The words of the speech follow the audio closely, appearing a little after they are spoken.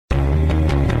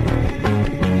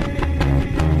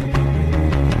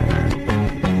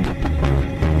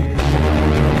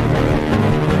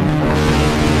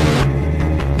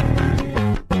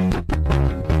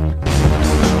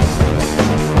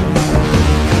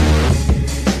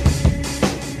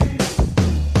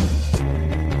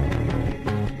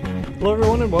Hello,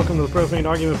 everyone, and welcome to the Profane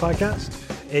Argument Podcast,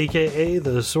 a.k.a.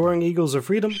 the Soaring Eagles of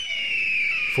Freedom,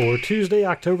 for Tuesday,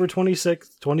 October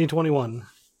 26th, 2021.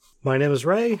 My name is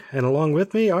Ray, and along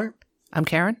with me are... I'm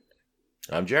Karen.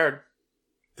 I'm Jared.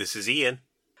 This is Ian.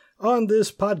 On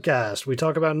this podcast, we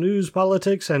talk about news,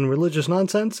 politics, and religious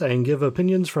nonsense, and give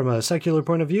opinions from a secular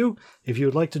point of view. If you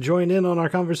would like to join in on our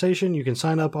conversation, you can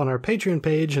sign up on our Patreon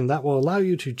page, and that will allow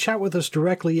you to chat with us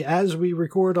directly as we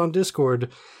record on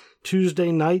Discord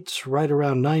Tuesday nights right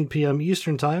around 9 p.m.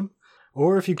 Eastern Time.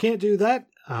 Or if you can't do that,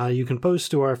 you can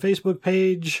post to our Facebook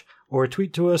page or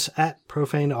tweet to us at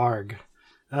ProfaneArg.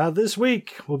 This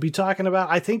week, we'll be talking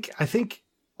about, I think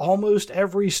almost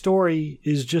every story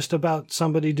is just about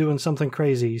somebody doing something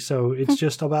crazy. So it's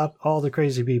just about all the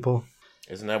crazy people.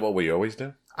 Isn't that what we always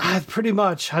do? Pretty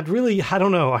much. I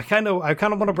don't know. I kind of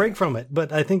want to break from it,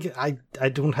 but I think I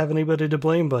don't have anybody to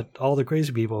blame but all the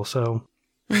crazy people. So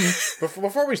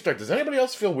before we start, does anybody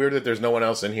else feel weird that there's no one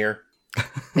else in here?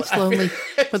 It's lonely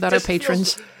without our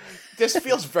patrons. This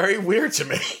feels very weird to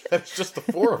me. It's just the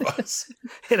four of us.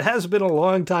 It has been a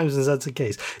long time since that's the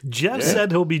case. Jeff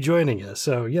said he'll be joining us,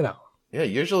 so, you know. Yeah,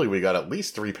 usually we got at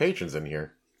least 3 patrons in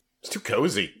here. It's too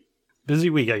cozy. Busy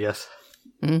week, I guess.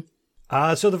 Mm-hmm.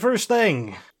 So the first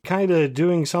thing, kind of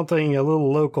doing something a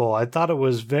little local. I thought it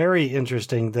was very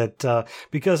interesting that,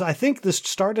 because I think this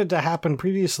started to happen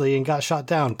previously and got shot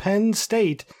down. Penn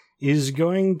State is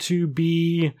going to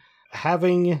be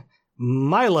having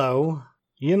Milo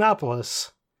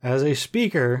Yiannopoulos as a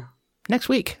speaker. Next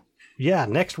week. Yeah,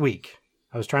 next week.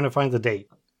 I was trying to find the date.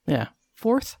 Yeah,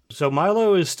 4th. So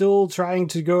Milo is still trying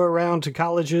to go around to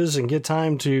colleges and get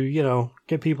time to,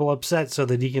 get people upset so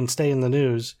that he can stay in the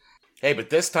news. Hey,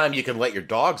 but this time you can let your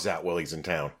dogs out while he's in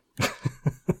town.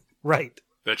 Right.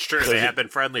 That's true. They have been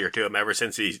friendlier to him ever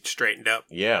since he straightened up.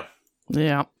 Yeah.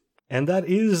 Yeah. And that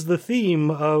is the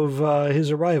theme of his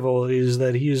arrival, is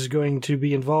that he is going to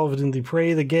be involved in the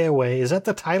Pray the Gay Away. Is that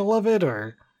the title of it,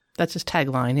 or? That's his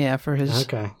tagline, yeah, for his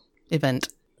event.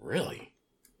 Really?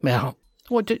 Yeah.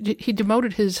 Well, he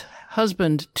demoted his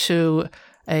husband to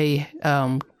a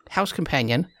house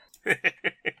companion.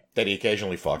 That he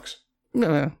occasionally fucks.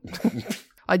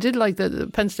 I did like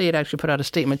that Penn State actually put out a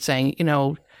statement saying,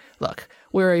 look,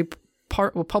 we're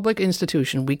a public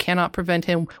institution. We cannot prevent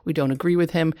him. We don't agree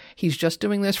with him. He's just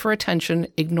doing this for attention.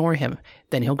 Ignore him.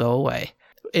 Then he'll go away.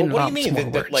 Well, what do you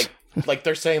mean? Like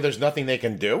they're saying there's nothing they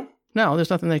can do? No, there's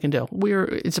nothing they can do.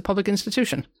 It's a public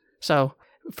institution. So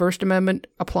First Amendment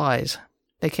applies.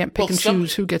 They can't pick and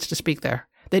choose who gets to speak there.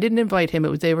 They didn't invite him.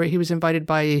 He was invited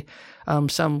by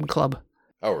some club.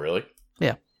 Oh, really?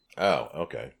 Yeah. Oh,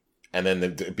 okay. And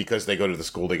then because they go to the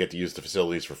school, they get to use the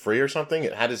facilities for free or something?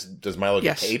 How does Milo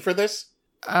get paid for this?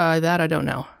 That I don't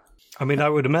know. I mean, I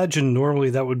would imagine normally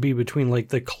that would be between,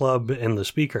 the club and the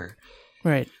speaker.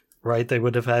 Right. Right? They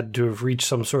would have had to have reached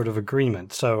some sort of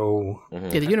agreement, so... Mm-hmm.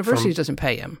 Yeah, the university doesn't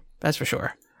pay him. That's for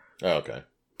sure. Oh, okay.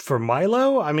 For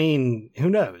Milo, I mean, who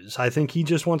knows? I think he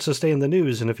just wants to stay in the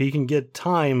news, and if he can get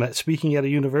time at speaking at a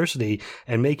university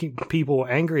and making people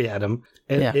angry at him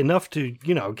enough to,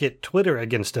 get Twitter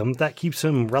against him, that keeps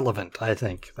him relevant, I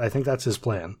think. I think that's his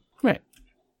plan. Right.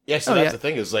 Yeah, so that's the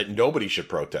thing, is nobody should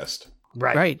protest.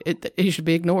 Right. Right. He should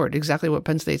be ignored. Exactly what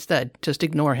Penn State said. Just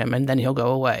ignore him, and then he'll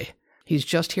go away. He's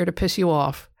just here to piss you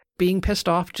off. Being pissed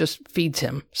off just feeds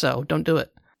him, so don't do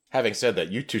it. Having said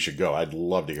that, you two should go. I'd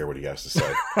love to hear what he has to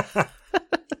say.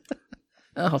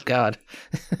 Oh, God.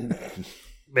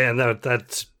 Man,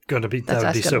 that's going to be, that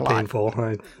would be so painful.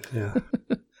 I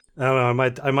don't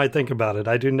know. I might think about it.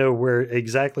 I do know where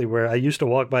I used to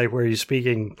walk by where he's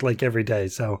speaking every day.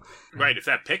 So right. If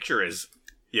that picture is,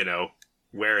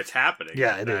 where it's happening.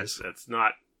 Yeah, it is. That's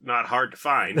not hard to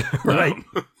find. Right.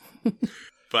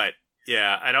 But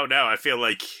yeah, I don't know. I feel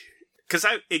like, because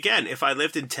if I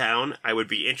lived in town, I would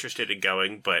be interested in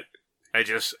going, but I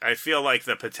feel like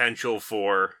the potential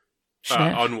for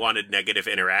unwanted negative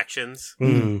interactions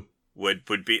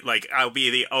would be I'll be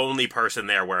the only person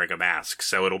there wearing a mask,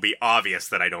 so it'll be obvious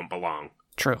that I don't belong.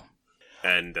 True.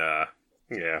 And I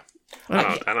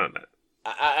don't know.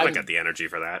 I don't got the energy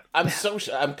for that.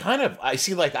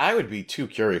 I would be too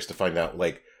curious to find out,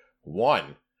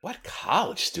 one, what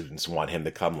college students want him to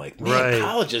come?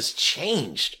 College has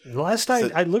changed. Last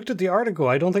time I looked at the article,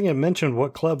 I don't think it mentioned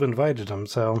what club invited him,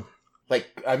 so... I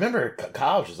remember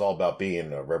college was all about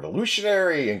being a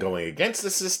revolutionary and going against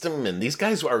the system, and these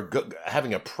guys are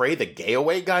having a Pray the Gay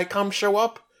Away guy show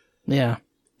up. Yeah.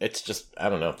 It's just, I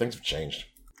don't know, things have changed.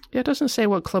 Yeah, it doesn't say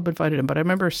what club invited him, but I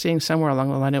remember seeing somewhere along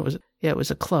the line it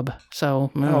was a club. So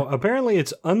apparently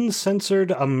it's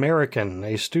Uncensored American,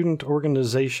 a student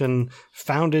organization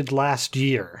founded last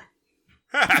year.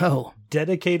 Oh.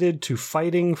 dedicated to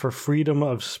fighting for freedom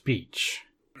of speech.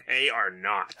 They are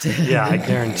not. Yeah, I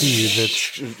guarantee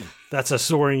you that's a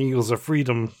Soaring Eagles of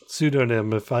Freedom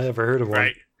pseudonym if I ever heard of one.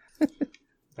 Right.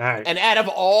 All right. And out of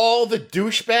all the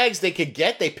douchebags they could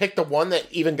get, they picked the one that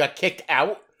even got kicked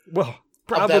out. Well, Of that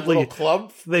probably little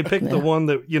club. they picked the one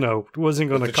that, wasn't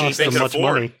going to The cost cheapest them much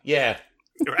afford. money. Yeah.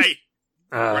 Right.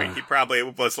 Right. He probably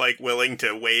was willing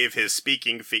to waive his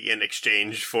speaking fee in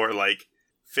exchange for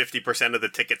 50% of the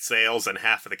ticket sales and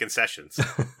half of the concessions.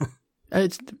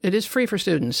 It is free for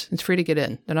students. It's free to get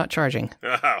in. They're not charging.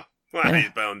 Oh, well, he's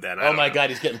boned then. Oh my God,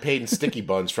 he's getting paid in sticky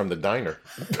buns from the diner.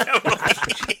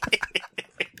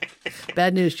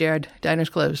 Bad news, Jared. Diner's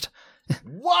closed.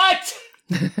 What?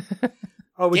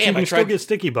 Oh, but Damn, you can I still tried- get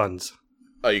sticky buns.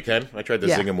 Oh, you can? I tried to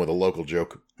Yeah. zing him with a local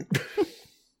joke.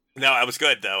 No, I was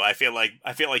good though. I feel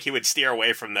like he would steer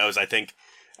away from those. I think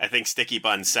sticky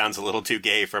buns sounds a little too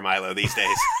gay for Milo these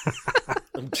days.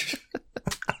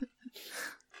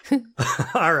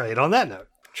 All right, on that note.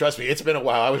 Trust me, it's been a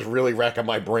while. I was really racking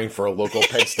my brain for a local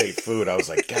Penn State food. I was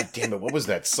like, God damn it, what was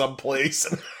that sub place?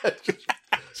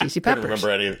 CC Couldn't Peppers. remember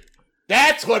any of it.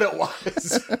 That's what it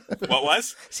was. What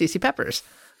was? CC Peppers.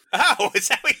 Oh, is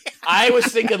that what? I was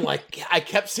thinking, I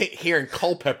kept hearing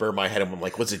Culpepper in my head. I'm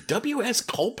like, was it W.S.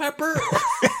 Culpepper?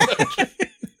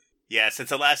 Yeah, since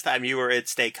the last time you were at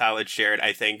State College, Jared,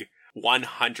 I think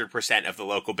 100% of the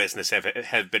local business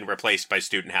have been replaced by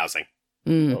student housing.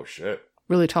 Mm. Oh, shit.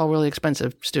 Really tall, really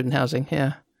expensive student housing.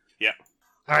 Yeah. Yeah.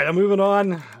 All right, I'm moving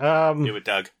on. Do it,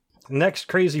 Doug. Next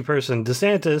crazy person,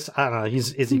 DeSantis. I don't know.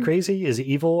 Is he crazy? Is he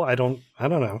evil? I don't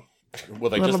know. Well,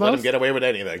 they Little just let both? him get away with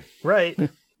anything. Right.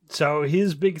 So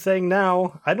his big thing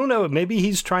now, I don't know, maybe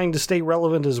he's trying to stay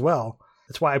relevant as well.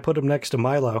 That's why I put him next to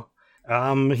Milo.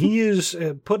 He is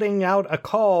putting out a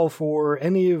call for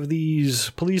any of these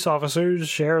police officers,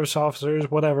 sheriff's officers,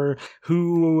 whatever,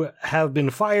 who have been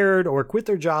fired or quit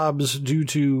their jobs due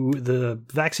to the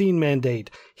vaccine mandate.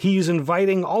 He's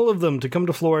inviting all of them to come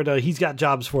to Florida. He's got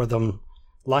jobs for them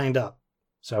lined up.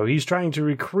 So he's trying to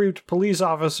recruit police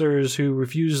officers who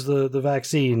refuse the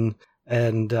vaccine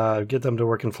and get them to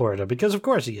work in Florida, because of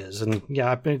course he is. And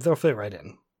yeah, they'll fit right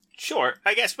in. Sure.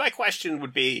 I guess my question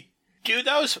would be, do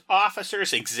those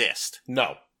officers exist?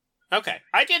 No. Okay.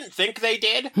 I didn't think they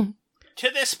did. To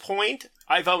this point,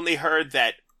 I've only heard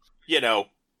that,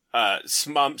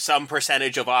 some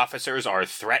percentage of officers are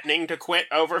threatening to quit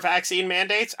over vaccine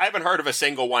mandates. I haven't heard of a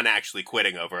single one actually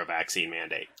quitting over a vaccine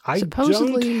mandate.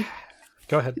 Supposedly,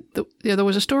 Go ahead. there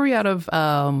was a story out of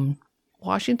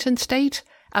Washington State.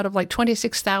 Out of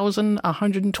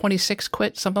 26,126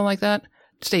 quit, something like that.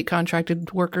 State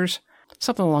contracted workers,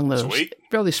 something along those. Sweet.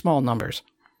 Fairly small numbers.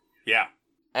 Yeah.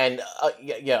 And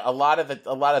a lot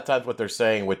of times what they're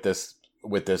saying with this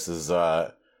is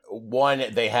one,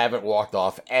 they haven't walked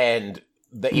off, and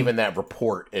even that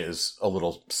report is a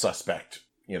little suspect,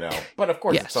 But of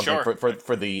course, Yes, it's something sure.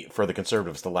 for the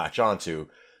conservatives to latch onto,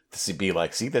 to be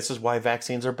like, see, this is why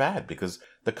vaccines are bad, because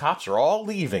the cops are all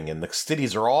leaving and the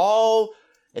cities are all,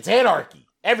 it's anarchy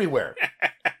everywhere.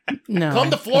 No.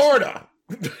 Come to Florida.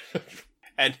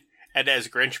 And as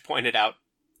Grinch pointed out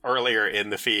earlier in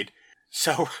the feed,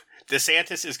 so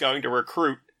DeSantis is going to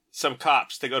recruit some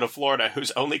cops to go to Florida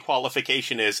whose only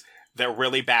qualification is they're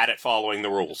really bad at following the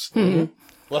rules. Mm-hmm.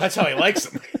 Well, that's how he likes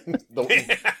them.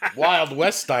 The Wild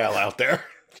West style out there.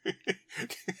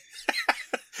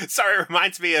 Sorry, it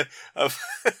reminds me of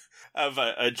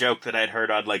a joke that I'd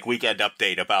heard on Weekend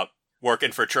Update about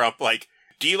working for Trump.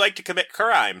 Do you like to commit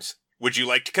crimes? Would you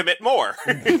like to commit more?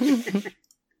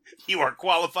 You are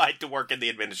qualified to work in the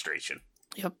administration.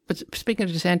 Yep. But speaking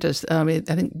of DeSantis, I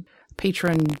think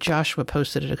patron Joshua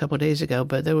posted it a couple of days ago,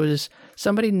 but there was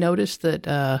somebody noticed that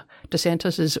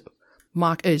DeSantis is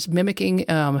mimicking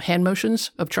hand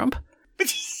motions of Trump.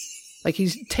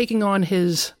 He's taking on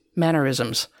his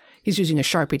mannerisms. He's using a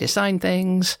Sharpie to sign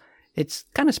things. It's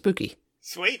kind of spooky.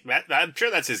 Sweet. I'm sure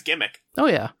that's his gimmick. Oh,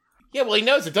 yeah. Yeah, well, he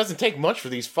knows it doesn't take much for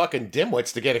these fucking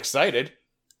dimwits to get excited.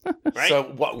 Right? So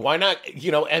why not,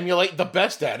 emulate the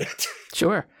best at it?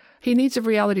 Sure. He needs a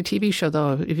reality TV show,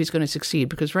 though, if he's going to succeed,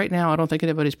 because right now I don't think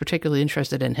anybody's particularly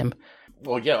interested in him.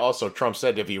 Well, yeah, also Trump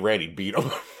said if he ran, he'd beat him.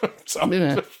 So,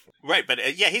 Yeah. Right, but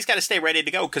he's got to stay ready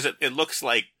to go because it looks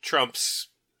like Trump's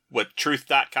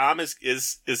truth.com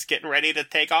is getting ready to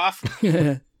take off.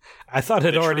 I thought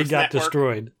it The already Truth got Network.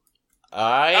 destroyed.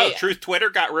 Truth Twitter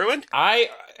got ruined? I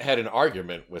had an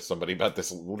argument with somebody about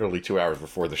this literally 2 hours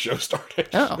before the show started.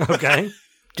 Oh, Okay.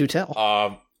 do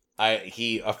tell.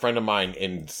 A friend of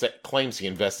mine claims he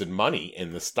invested money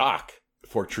in the stock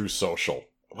for True Social,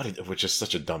 which is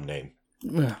such a dumb name.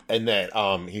 And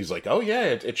then he's like, oh yeah,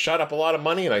 it shot up a lot of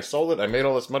money and I sold it. I made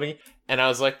all this money. And I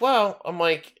was like, well, I'm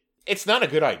like, it's not a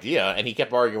good idea. And he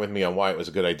kept arguing with me on why it was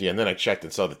a good idea. And then I checked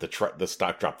and saw that the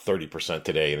stock dropped 30%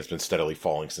 today and it's been steadily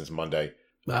falling since Monday.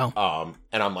 Wow.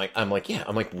 And I'm like,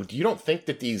 you don't think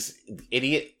that these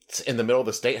idiots in the middle of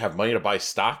the state have money to buy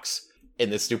stocks in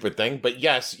this stupid thing? But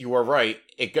yes, you are right.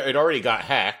 It already got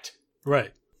hacked.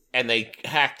 Right. And they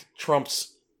hacked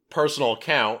Trump's personal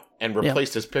account and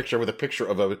replaced his picture with a picture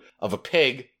of a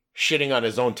pig shitting on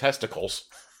his own testicles.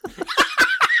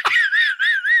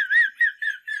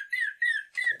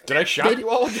 Did I shock you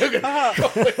all?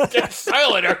 Dead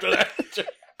silent after that.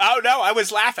 Oh no, I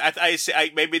was laughing.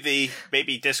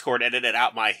 Maybe Discord edited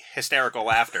out my hysterical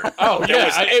laughter. Oh yeah,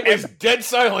 it was dead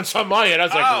silence on my end. I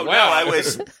was like, wow.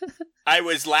 No, I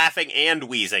was laughing and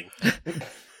wheezing.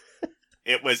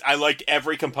 I liked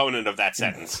every component of that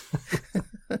sentence.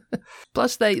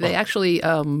 Plus, they actually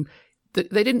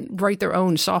they didn't write their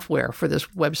own software for this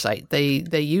website.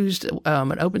 They used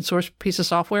an open source piece of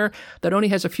software that only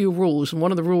has a few rules. And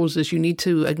one of the rules is you need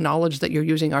to acknowledge that you're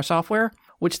using our software,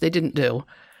 which they didn't do.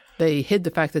 They hid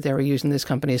the fact that they were using this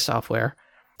company's software.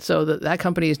 So that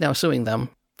company is now suing them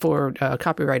for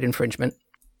copyright infringement.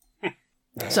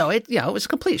 So it was a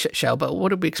complete shit show, but what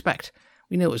did we expect?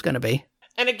 We knew it was going to be.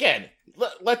 And again,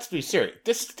 let's be serious.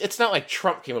 It's not like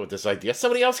Trump came up with this idea.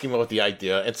 Somebody else came up with the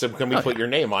idea and said, can we put your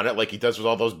name on it like he does with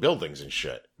all those buildings and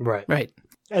shit? Right.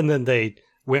 And then they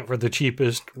went for the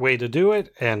cheapest way to do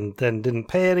it and then didn't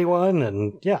pay anyone.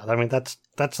 And yeah, I mean, that's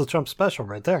the Trump special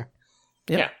right there.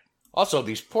 Yep. Yeah. Also,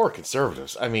 these poor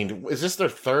conservatives. I mean, is this their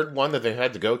third one that they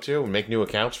had to go to and make new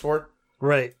accounts for?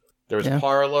 Right. There's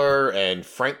Parler and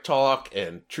Frank Talk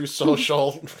and True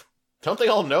Social. Don't they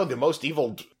all know the most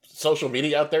evil social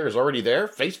media out there is already there?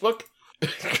 Facebook?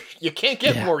 You can't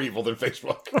get more evil than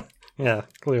Facebook. Yeah,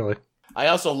 clearly. I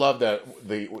also love that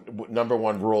the number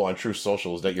one rule on True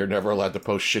Social is that you're never allowed to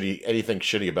post anything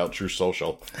shitty about True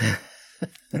Social.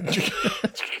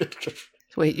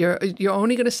 Wait, you're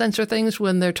only going to censor things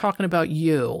when they're talking about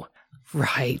you.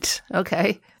 Right.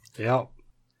 Okay. Yeah.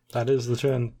 That is the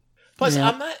trend. Plus,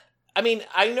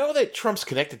 I know that Trump's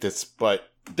connected to this, but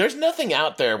there's nothing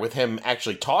out there with him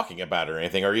actually talking about it or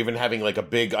anything, or even having like a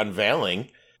big unveiling,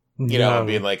 you know, and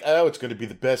being like, oh, it's going to be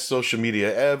the best social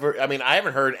media ever. I mean, I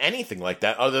haven't heard anything like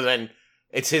that other than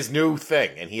it's his new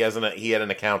thing and he had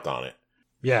an account on it.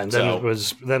 Yeah. And then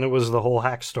it was the whole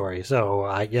hack story. So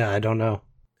I don't know.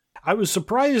 I was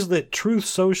surprised that Truth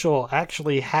Social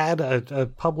actually had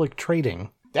a public trading.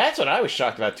 That's what I was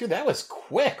shocked about too. That was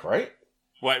quick, right?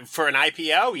 What, for an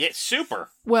IPO? Yeah, super.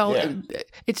 Well,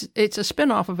 it's a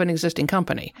spin-off of an existing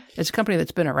company. It's a company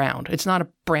that's been around. It's not a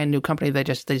brand new company they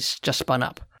just spun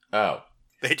up. Oh.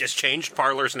 They just changed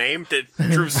Parler's name to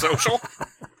Truth Social?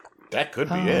 That could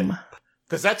be it.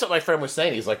 Because that's what my friend was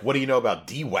saying. He's like, what do you know about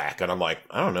DWAC? And I'm like,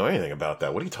 I don't know anything about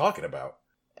that. What are you talking about?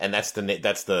 And that's the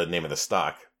name of the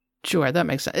stock. Sure, that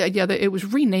makes sense. Yeah, it was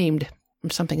renamed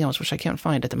something else, which I can't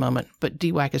find at the moment. But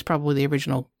DWAC is probably the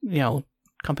original,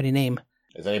 company name.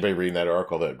 Is anybody reading that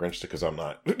article that Grinch did? Because I'm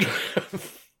not.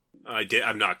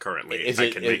 I'm not currently. I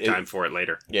can make time for it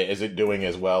later. Yeah, is it doing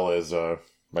as well as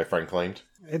my friend claimed?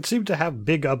 It seemed to have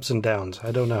big ups and downs.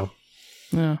 I don't know.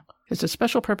 Yeah. It's a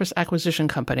special purpose acquisition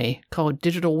company called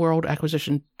Digital World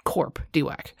Acquisition Corp,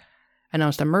 DWAC,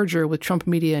 announced a merger with Trump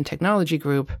Media and Technology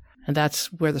Group, and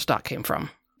that's where the stock came from.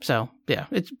 So, yeah,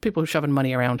 it's people shoving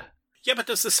money around. Yeah, but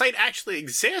does the site actually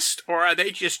exist, or are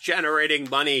they just generating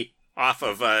money off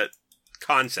of a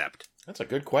concept? That's a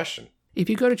good question. If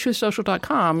you go to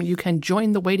truthsocial.com, you can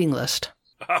join the waiting list.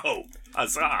 Oh,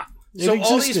 huzzah. So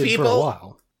all these people for a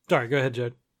while. Sorry, go ahead,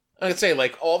 Jed. I'd say,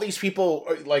 like, all these people,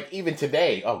 like, even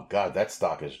today, oh, God, that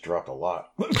stock has dropped a lot.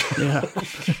 Yeah.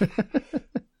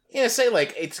 Yeah, say,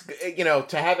 like, it's,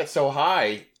 to have it so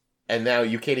high, and now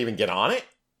you can't even get on it?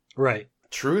 Right.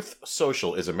 Truth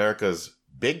Social is America's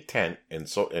big tent,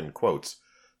 in quotes,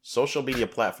 social media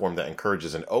platform that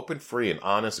encourages an open, free, and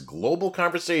honest global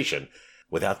conversation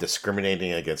without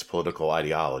discriminating against political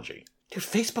ideology. Dude,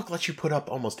 Facebook lets you put up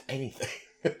almost anything.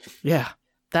 Yeah.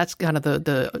 That's kind of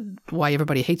the why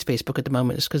everybody hates Facebook at the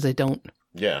moment is because they don't.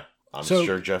 Yeah. I'm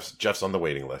sure Jeff's on the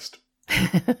waiting list.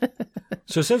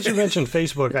 So since you mentioned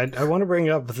Facebook, I want to bring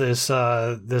up this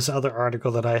other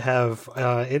article that I have.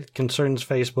 It concerns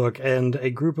Facebook and a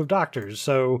group of doctors.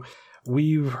 So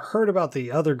we've heard about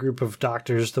the other group of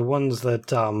doctors, the ones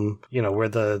that, where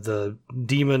the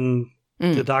demon...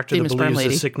 the doctor that believes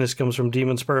the sickness comes from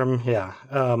demon sperm. Yeah.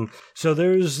 So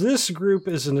there's this group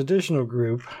is an additional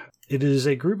group. It is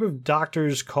a group of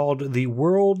doctors called the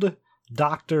World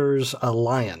Doctors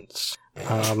Alliance.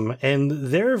 And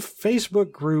their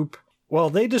Facebook group Well,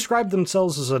 they describe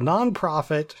themselves as a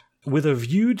nonprofit with a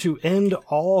view to end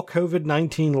all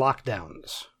COVID-19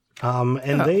 lockdowns.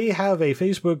 They have a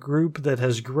Facebook group that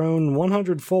has grown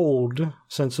 100-fold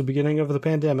since the beginning of the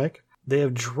pandemic. They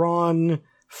have drawn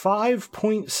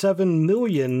 5.7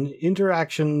 million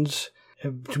interactions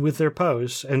with their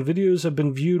posts, and videos have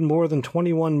been viewed more than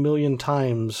 21 million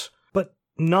times, but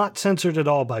not censored at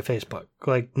all by Facebook,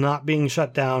 like not being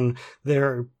shut down.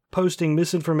 They're posting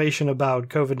misinformation about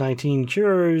COVID-19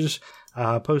 cures,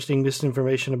 posting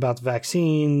misinformation about the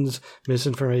vaccines,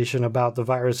 misinformation about the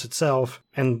virus itself.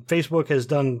 And Facebook has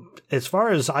done, as far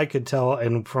as I could tell,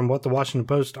 and from what the Washington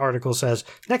Post article says,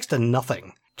 next to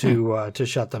nothing to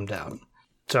shut them down.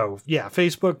 So, yeah,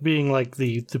 Facebook being like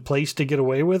the place to get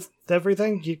away with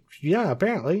everything, yeah,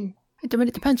 apparently. I mean,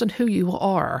 it depends on who you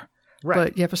are. Right.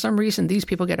 But, yeah, for some reason, these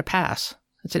people get a pass.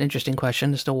 That's an interesting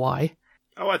question as to why.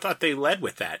 Oh, I thought they led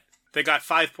with that. They got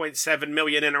 5.7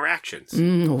 million interactions.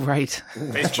 Right.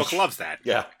 Facebook loves that.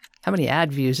 Yeah. How many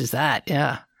ad views is that?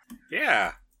 Yeah.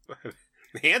 Yeah.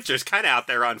 The answer's kind of out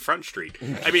there on Front Street.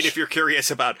 I mean, if you're curious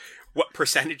about what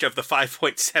percentage of the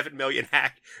 5.7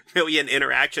 million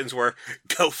interactions were,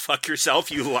 go fuck yourself,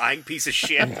 you lying piece of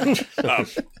shit.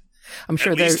 I'm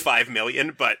sure at least 5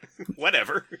 million, but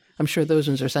whatever. I'm sure those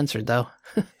ones are censored, though.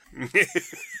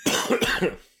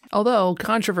 Although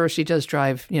controversy does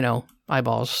drive,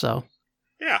 eyeballs, so.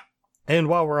 Yeah. And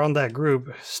while we're on that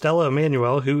group, Stella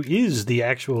Immanuel, who is the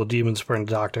actual Demon-Sprint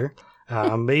Doctor,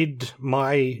 made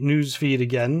my news feed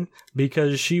again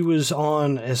because she was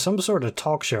on some sort of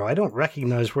talk show. I don't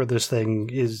recognize where this thing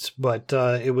is, but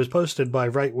it was posted by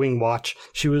Right Wing Watch.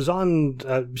 She was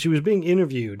being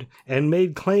interviewed and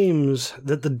made claims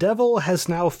that the devil has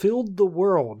now filled the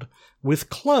world with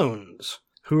clones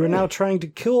who are now trying to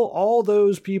kill all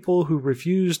those people who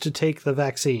refuse to take the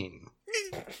vaccine.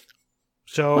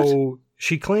 So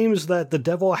she claims that the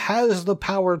devil has the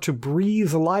power to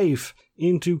breathe life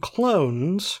into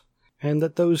clones, and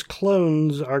that those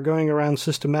clones are going around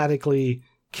systematically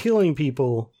killing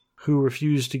people who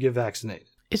refuse to get vaccinated.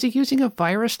 Is he using a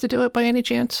virus to do it by any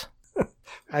chance?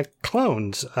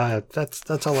 Clones.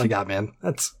 That's all I got, man.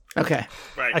 That's okay.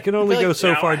 Right. I can only go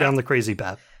so far down the crazy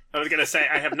path. I was going to say,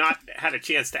 I have not had a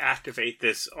chance to activate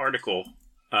this article,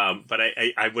 but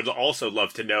I would also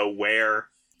love to know where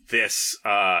this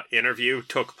interview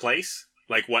took place,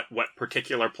 like what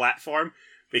particular platform,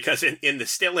 because in the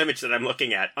still image that I'm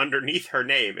looking at, underneath her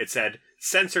name, it said,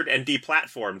 censored and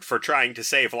deplatformed for trying to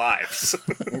save lives.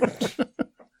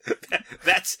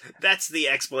 That's the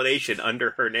explanation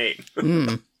under her name.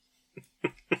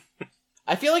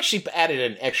 I feel like she added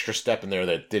an extra step in there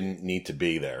that didn't need to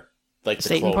be there. Like the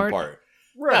Satan clone part?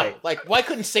 Right. No, like, why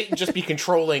couldn't Satan just be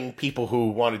controlling people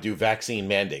who want to do vaccine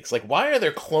mandates? Like, why are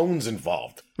there clones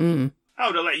involved? Mm.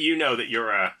 Oh, to let you know that you're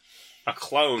a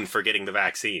clone for getting the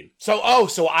vaccine. So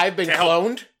I've been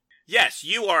cloned? Yes,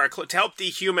 you are to help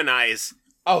dehumanize.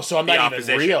 Oh, so I'm not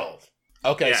even real.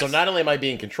 Okay, yes. So not only am I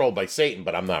being controlled by Satan,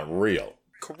 but I'm not real.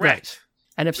 Correct. Right.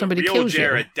 And if somebody real kills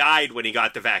Jared died when he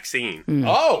got the vaccine. Mm.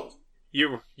 Oh!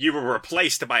 You were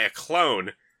replaced by a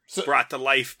clone brought to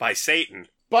life by Satan.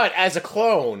 But as a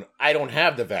clone, I don't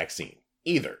have the vaccine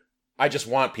either. I just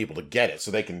want people to get it so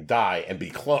they can die and be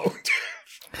cloned.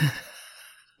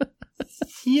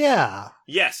 Yeah.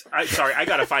 Yes. Sorry, I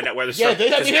got to find out where this is. Yeah,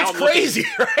 it's crazy,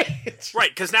 right? Right,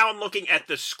 because now I'm looking at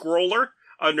the scroller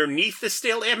underneath the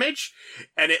still image,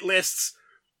 and it lists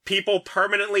people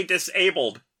permanently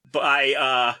disabled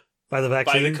by the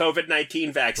vaccine? by the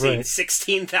COVID-19 vaccine. Right.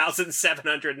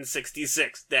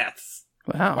 16,766 deaths.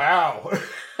 Wow.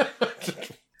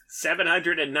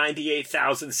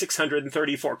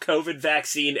 798,634 COVID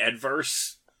vaccine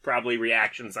adverse, probably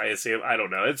reactions, I assume. I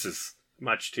don't know. It's just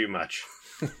much too much.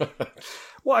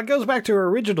 Well, it goes back to her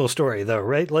original story, though,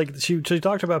 right? Like, she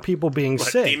talked about people being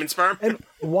sick. Demon sperm? And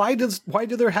why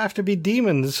do there have to be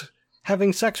demons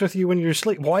having sex with you when you're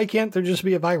asleep? Why can't there just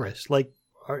be a virus? Like,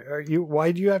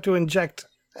 why do you have to inject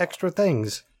extra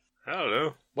things? I don't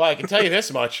know. Well, I can tell you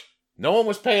this much. No one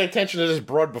was paying attention to this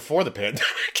broad before the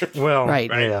pandemic. Well, right.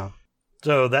 Yeah.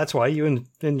 So that's why you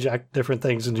inject different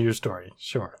things into your story.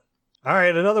 Sure. All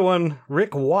right, another one.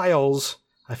 Rick Wiles.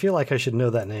 I feel like I should know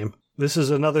that name. This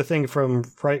is another thing from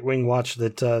Right Wing Watch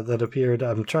that appeared.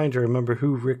 I'm trying to remember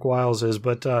who Rick Wiles is,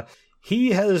 but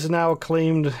he has now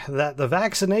claimed that the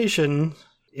vaccination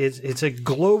it's a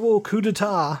global coup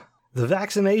d'etat. The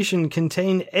vaccination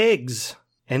contained eggs,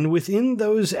 and within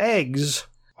those eggs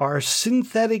are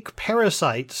synthetic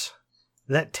parasites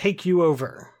that take you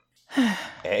over.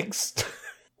 Eggs?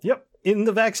 Yep. In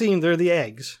the vaccine, they're the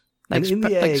eggs. Like, eggs,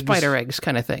 like spider eggs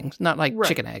kind of things, not like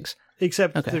chicken eggs.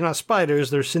 Except they're not spiders,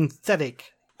 they're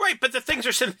synthetic Right, but the things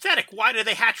are synthetic. Why do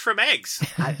they hatch from eggs?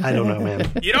 I don't know,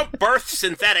 man. You don't birth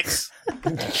synthetics.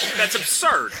 That's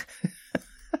absurd.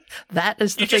 That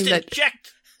is the You thing just that...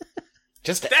 inject.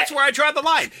 That's where I draw the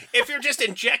line. If you're just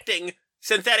injecting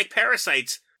synthetic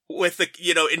parasites with the,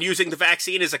 and using the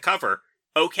vaccine as a cover,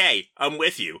 okay, I'm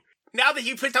with you. Now that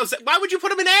you put those, why would you put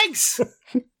them in eggs?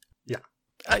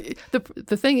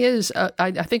 The thing is,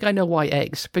 I think I know why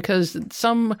eggs, because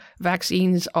some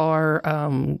vaccines are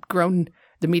grown,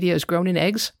 the media is grown in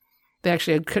eggs. They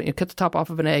actually cut the top off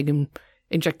of an egg and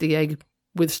inject the egg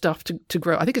with stuff to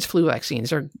grow. I think it's flu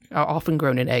vaccines are often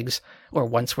grown in eggs, or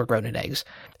once were grown in eggs.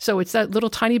 So it's that little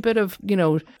tiny bit of,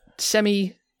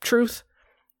 semi-truth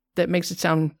that makes it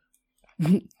sound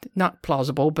not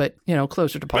plausible, but,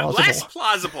 closer to plausible. But less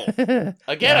plausible.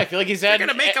 Again, I feel like he's You're going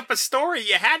to make up a story.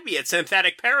 You had me at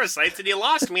synthetic parasites and you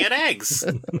lost me at eggs.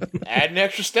 adding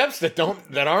extra steps that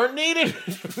aren't needed.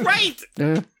 Right.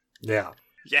 Yeah.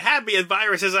 You had me at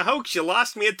virus as a hoax. You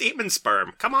lost me at demon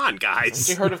sperm. Come on, guys.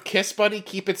 You heard of Kiss Buddy?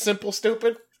 Keep it simple,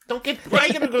 stupid. Don't get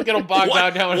all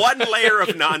bogged down. One layer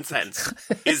of nonsense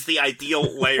is the ideal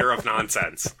layer of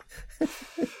nonsense.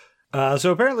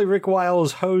 So apparently Rick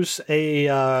Wiles hosts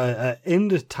a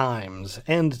End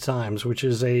Times, which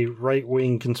is a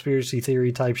right-wing conspiracy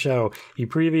theory type show. He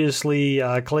previously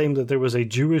claimed that there was a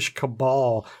Jewish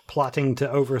cabal plotting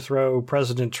to overthrow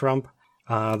President Trump.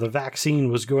 The vaccine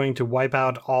was going to wipe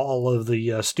out all of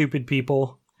the stupid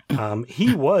people.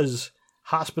 He was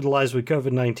hospitalized with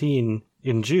COVID-19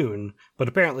 in June, but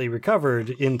apparently recovered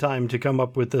in time to come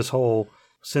up with this whole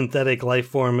synthetic life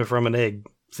form from an egg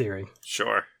theory.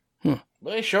 Sure.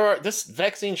 Well, this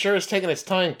vaccine sure is taking its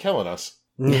time killing us.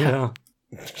 Yeah.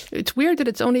 It's weird that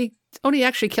it's only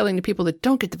actually killing the people that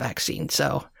don't get the vaccine,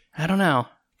 so I don't know.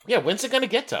 Yeah, when's it going to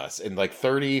get to us? In like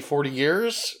 30, 40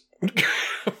 years?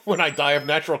 When I die of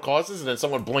natural causes and then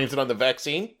someone blames it on the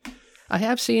vaccine? I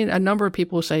have seen a number of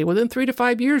people say, within 3 to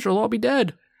 5 years, we'll all be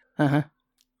dead. Uh-huh.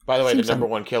 By the way, the number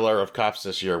one killer of cops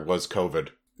this year was COVID.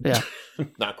 Yeah.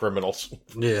 Not criminals.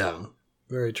 Yeah.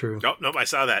 Very true. Nope, I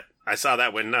saw that. I saw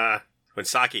that when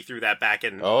Saki threw that back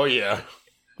in, Oh, yeah.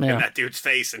 in that dude's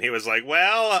face, and he was like,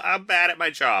 well, I'm bad at my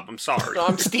job. I'm sorry.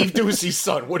 I'm Steve Ducey's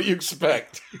son. What do you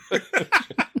expect?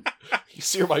 You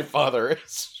see who my father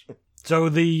is. So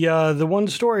the one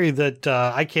story that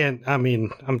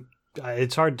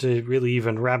it's hard to really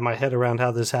even wrap my head around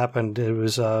how this happened. It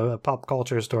was a pop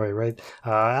culture story, right?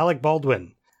 Alec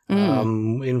Baldwin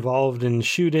involved in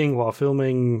shooting while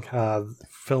filming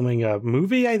a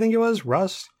movie, I think it was,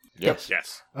 Rust.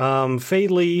 Yes.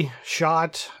 Fatally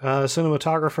shot a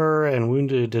cinematographer and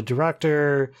wounded a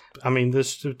director. I mean,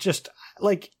 this just,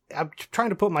 like, I'm trying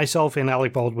to put myself in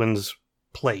Alec Baldwin's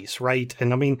place, right?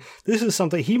 And I mean, this is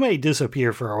something, he may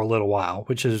disappear for a little while,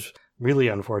 which is really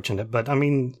unfortunate. But I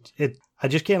mean, I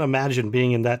just can't imagine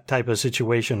being in that type of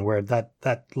situation where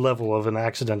that level of an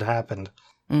accident happened.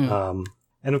 And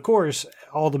of course,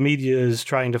 all the media is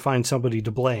trying to find somebody to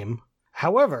blame.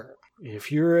 However,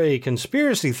 if you're a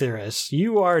conspiracy theorist,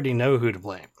 you already know who to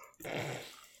blame.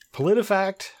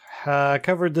 PolitiFact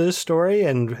covered this story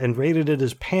and rated it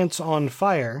as pants on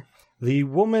fire. The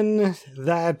woman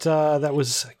that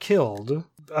was killed,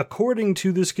 according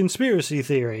to this conspiracy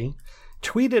theory,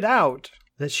 tweeted out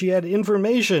that she had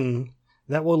information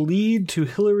that will lead to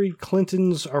Hillary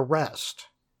Clinton's arrest.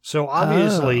 So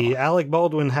obviously, Alec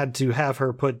Baldwin had to have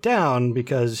her put down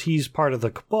because he's part of the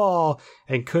cabal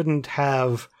and couldn't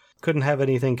have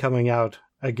anything coming out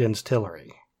against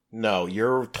Hillary. No,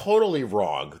 you're totally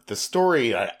wrong. The story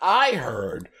that I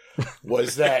heard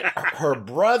was that her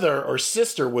brother or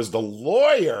sister was the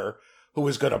lawyer who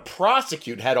was going to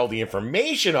prosecute, had all the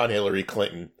information on Hillary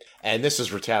Clinton, and this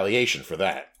is retaliation for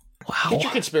that. Wow. Get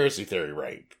your conspiracy theory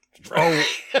right. Oh,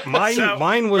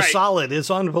 mine was solid. It's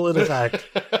on PolitiFact.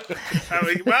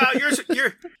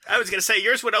 I was going to say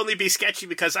yours would only be sketchy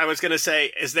because I was going to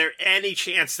say, is there any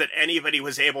chance that anybody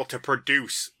was able to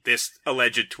produce this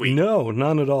alleged tweet? No,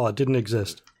 none at all. It didn't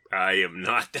exist. I am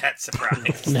not that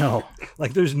surprised. No.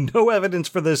 Like, there's no evidence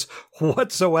for this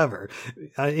whatsoever,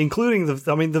 including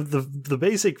the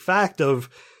basic fact of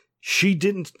she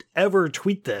didn't ever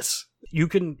tweet this. You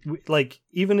can, like,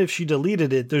 even if she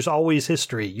deleted it, there's always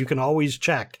history. You can always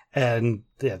check. And,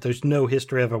 yeah, there's no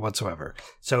history of it whatsoever.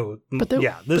 So,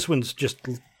 this one's just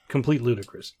complete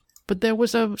ludicrous. But there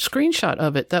was a screenshot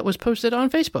of it that was posted on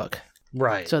Facebook.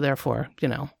 Right. So, therefore,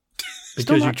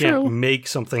 because you can't make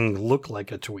something look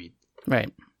like a tweet.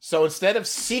 Right. So instead of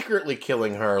secretly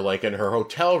killing her, like in her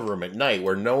hotel room at night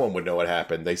where no one would know what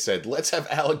happened, they said, let's have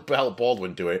Alec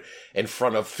Baldwin do it in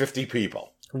front of 50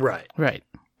 people. Right. Right.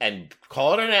 And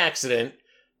call it an accident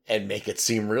and make it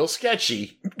seem real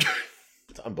sketchy.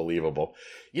 It's unbelievable.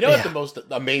 You know what the most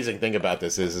amazing thing about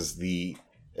this is these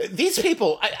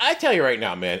people. I tell you right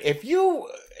now, man. If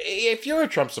you're a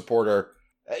Trump supporter,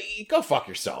 go fuck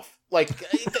yourself. Like,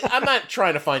 I'm not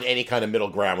trying to find any kind of middle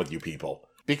ground with you people,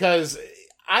 because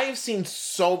I have seen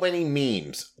so many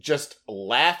memes just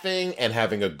laughing and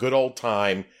having a good old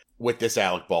time with this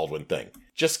Alec Baldwin thing.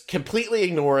 Just completely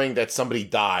ignoring that somebody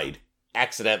died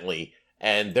accidentally,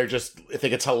 and I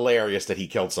think it's hilarious that he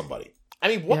killed somebody. I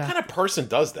mean, what kind of person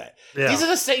does that? Yeah. These are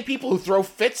the same people who throw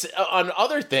fits on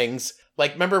other things.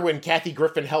 Like, remember when Kathy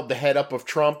Griffin held the head up of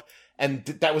Trump, and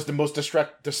that was the most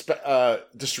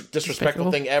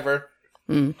disrespectful thing ever?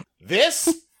 Mm. This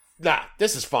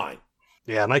is fine.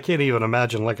 Yeah, and I can't even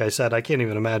imagine, like I said,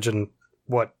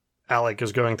 what Alec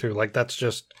is going through. Like, it's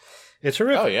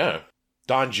horrific. Oh, yeah.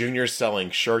 Don Jr.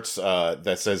 selling shirts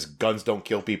that says guns don't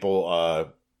kill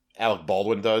people. Alec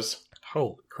Baldwin does.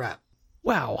 Holy crap.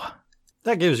 Wow.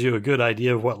 That gives you a good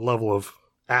idea of what level of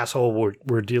asshole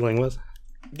we're dealing with.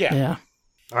 Yeah.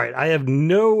 All right, I have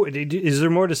is there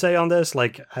more to say on this?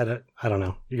 Like, I don't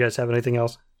know. You guys have anything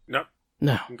else? Nope.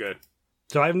 No. I'm good.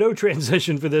 So I have no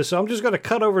transition for this, so I'm just going to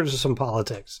cut over to some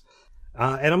politics.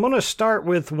 And I'm going to start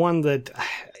with one that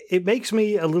it makes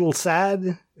me a little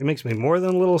sad. It makes me more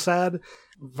than a little sad.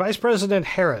 Vice President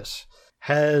Harris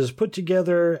has put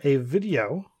together a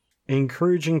video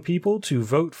encouraging people to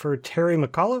vote for Terry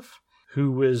McAuliffe,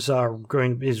 who is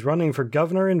running for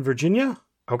governor in Virginia.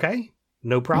 Okay,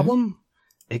 no problem. Mm-hmm.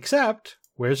 Except,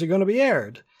 where's it going to be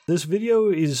aired? This video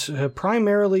is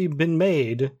primarily been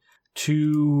made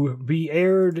to be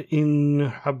aired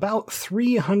in about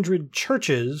 300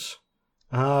 churches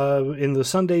in the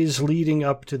Sundays leading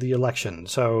up to the election.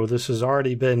 So this has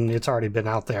already been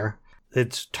out there.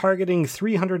 It's targeting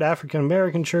 300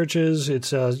 African-American churches. It's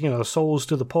souls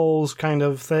to the polls kind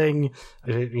of thing,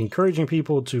 encouraging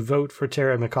people to vote for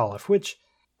Terry McAuliffe, which,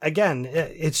 again,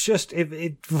 it's just,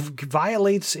 it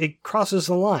violates, it crosses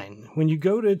the line. When you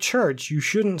go to church, you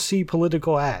shouldn't see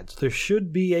political ads. There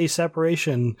should be a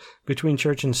separation between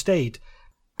church and state.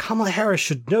 Kamala Harris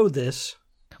should know this.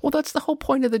 Well, that's the whole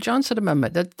point of the Johnson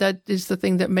Amendment. That is the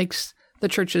thing that makes the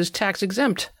churches tax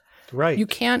exempt. Right. You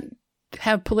can't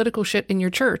have political shit in your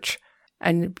church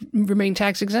and remain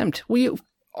tax exempt. We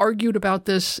argued about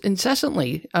this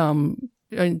incessantly in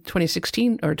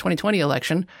 2016 or 2020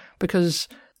 election because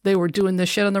they were doing this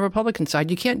shit on the Republican side.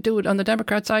 You can't do it on the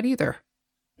Democrat side either.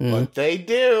 But they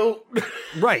do.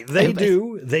 Right. They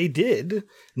do. They did.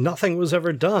 Nothing was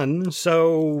ever done.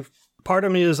 So part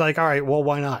of me is like, all right, well,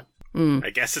 why not?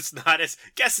 I guess it's not as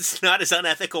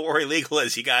unethical or illegal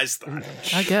as you guys thought.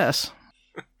 I guess.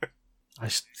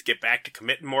 Let's get back to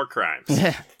committing more crimes.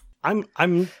 Yeah.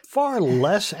 I'm far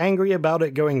less angry about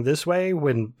it going this way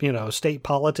when, state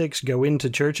politics go into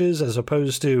churches as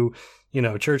opposed to,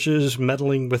 churches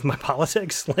meddling with my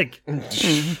politics. Like,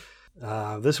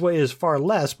 this way is far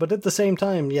less, but at the same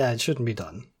time, yeah, it shouldn't be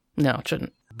done. No, it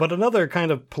shouldn't. But another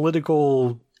kind of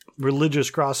political religious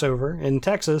crossover in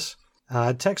Texas,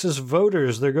 Texas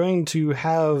voters, they're going to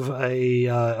have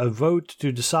a vote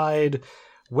to decide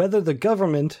whether the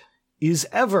government is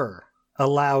ever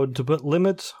allowed to put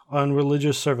limits on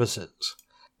religious services.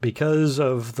 Because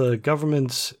of the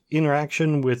government's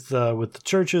interaction with the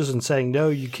churches and saying, no,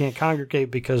 you can't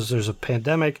congregate because there's a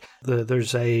pandemic,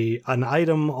 there's an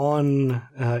item on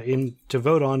to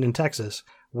vote on in Texas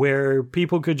where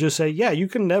people could just say, yeah, you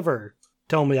can never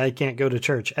tell me I can't go to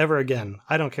church ever again.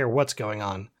 I don't care what's going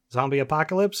on. Zombie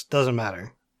apocalypse? Doesn't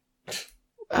matter.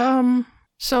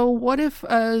 So what if,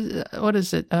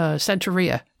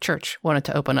 Centuria Church wanted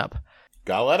to open up?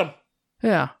 Gotta let them.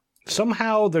 Yeah.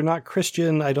 Somehow they're not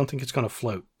Christian. I don't think it's going to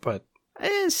float, but...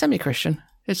 It's semi-Christian.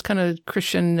 It's kind of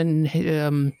Christian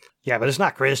and... Yeah, but it's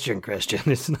not Christian.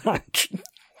 It's not...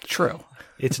 True.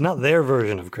 It's not their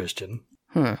version of Christian.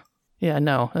 Yeah,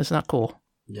 no, that's not cool.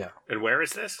 Yeah. And where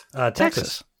is this?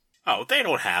 Texas. Oh, they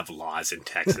don't have laws in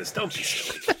Texas. Don't be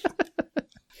silly.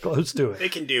 Close to it. They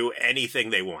can do anything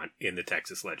they want in the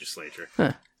Texas legislature.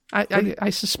 Huh.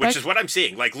 I suspect... Which is what I'm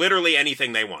seeing. Like, literally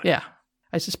anything they want. Yeah.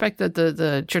 I suspect that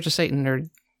the Church of Satan, or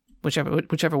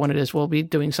whichever one it is, will be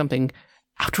doing something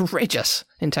outrageous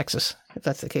in Texas, if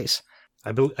that's the case.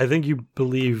 I think you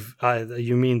believe...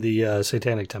 you mean the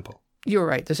Satanic Temple. You're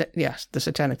right. Yes, the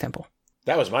Satanic Temple.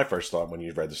 That was my first thought when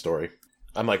you read the story.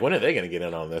 I'm like, when are they going to get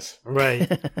in on this?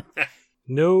 Right.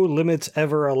 No limits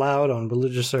ever allowed on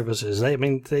religious services. They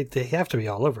have to be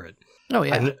all over it. Oh,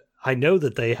 yeah. I know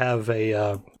that they have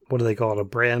a, what do they call it? A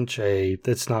branch?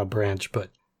 It's not a branch, but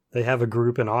they have a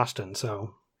group in Austin,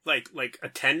 so. Like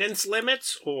attendance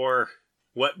limits, or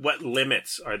what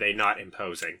limits are they not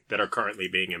imposing that are currently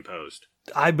being imposed?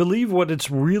 I believe what it's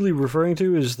really referring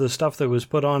to is the stuff that was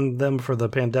put on them for the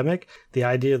pandemic. The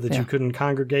idea that you couldn't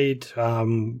congregate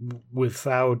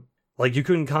without, like you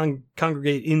couldn't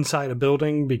congregate inside a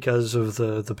building because of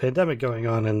the pandemic going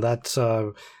on. And that's,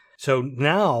 so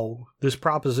now this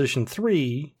Proposition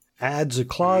 3 adds a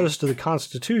clause to the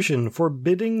Constitution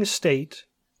forbidding state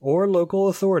or local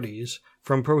authorities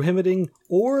from prohibiting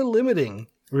or limiting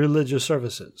religious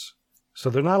services. So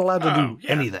they're not allowed to do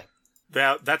anything.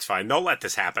 That's fine. They'll let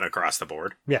this happen across the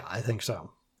board. Yeah, I think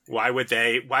so. Why would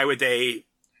they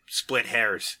split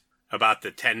hairs about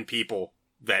the 10 people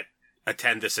that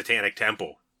attend the Satanic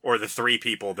Temple or the 3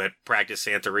 people that practice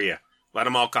Santeria? Let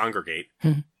them all congregate.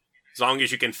 As long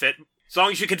as you can fit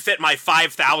my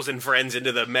 5,000 friends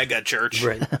into the mega church,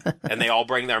 right. And they all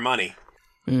bring their money.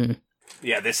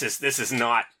 Yeah, this is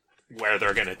not where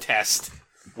they're going to test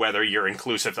whether you're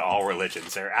inclusive to all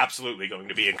religions. They're absolutely going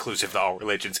to be inclusive to all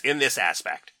religions in this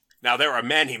aspect. Now, there are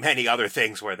many, many other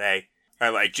things where they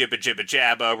are like jibba jibba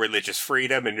jabba, religious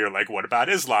freedom, and you're like, what about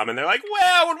Islam? And they're like,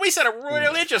 well, when we said a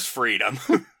religious freedom,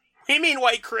 we mean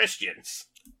white Christians.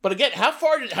 But again, how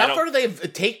far do they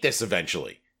take this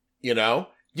eventually? You know?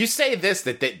 You say this,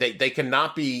 that they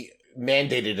cannot be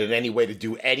mandated in any way to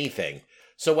do anything.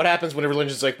 So what happens when a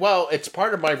religion is like, well, it's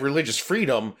part of my religious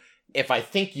freedom if I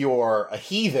think you're a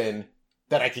heathen,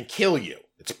 that I can kill you.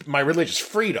 It's my religious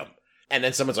freedom. And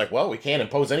then someone's like, well, we can't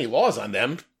impose any laws on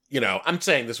them. You know, I'm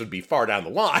saying this would be far down the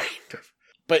line.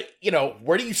 But, you know,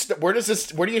 where do you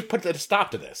put a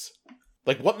stop to this?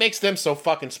 Like, what makes them so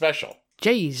fucking special?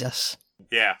 Jesus.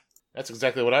 Yeah. That's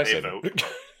exactly what I said.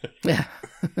 Yeah.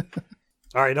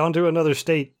 All right, on to another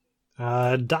state.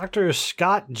 Dr.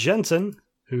 Scott Jensen,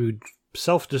 who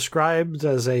self-described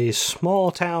as a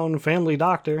small-town family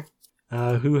doctor,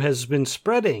 who has been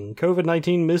spreading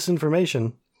COVID-19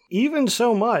 misinformation, even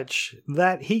so much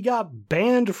that he got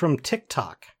banned from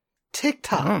TikTok.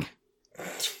 TikTok?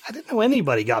 I didn't know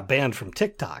anybody got banned from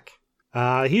TikTok.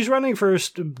 He's running for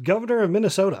governor of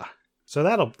Minnesota, so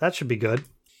that should be good.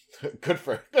 Good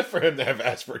for him to have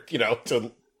asked for,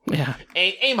 to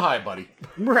aim high, buddy.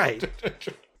 Right.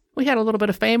 We had a little bit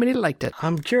of fame and he liked it.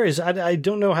 I'm curious. I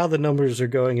don't know how the numbers are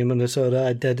going in Minnesota.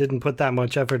 I didn't put that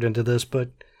much effort into this, but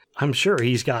I'm sure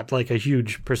he's got like a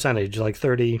huge percentage, like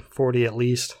 30, 40 at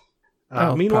least.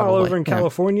 Meanwhile, probably, over in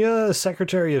California,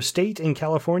 Secretary of State in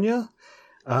California,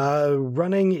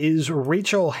 running is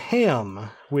Rachel Hamm,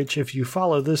 which if you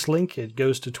follow this link, it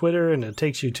goes to Twitter and it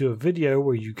takes you to a video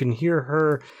where you can hear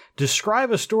her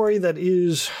describe a story that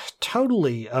is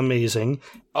totally amazing.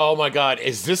 Oh my God.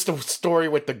 Is this the story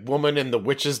with the woman and the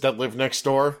witches that live next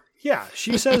door? Yeah,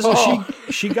 she says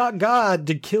she got God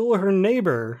to kill her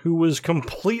neighbor who was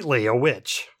completely a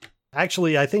witch.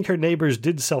 Actually, I think her neighbors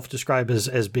did self-describe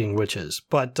as being witches,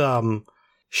 but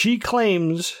she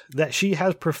claims that she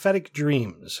has prophetic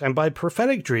dreams, and by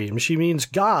prophetic dreams, she means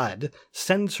God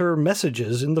sends her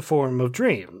messages in the form of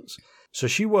dreams. So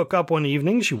she woke up one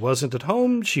evening, she wasn't at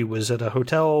home, she was at a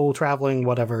hotel, traveling,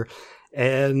 whatever,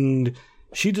 and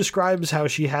she describes how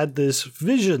she had this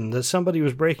vision that somebody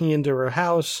was breaking into her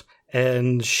house,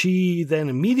 and she then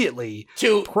immediately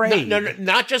prayed. No,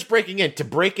 not just breaking in, to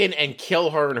break in and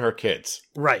kill her and her kids.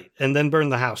 Right, and then burn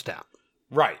the house down.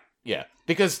 Right, yeah.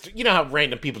 Because you know how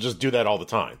random people just do that all the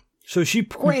time. So she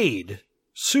prayed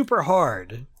super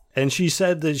hard, and she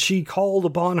said that she called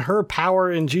upon her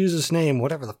power in Jesus' name,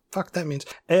 whatever the fuck that means,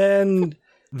 and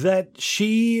that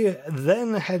she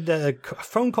then had a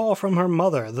phone call from her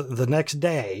mother the next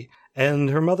day, and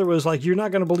her mother was like, you're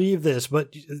not going to believe this,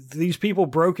 but these people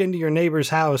broke into your neighbor's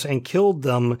house and killed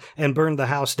them and burned the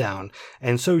house down.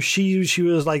 And so she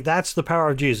was like, that's the power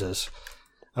of Jesus.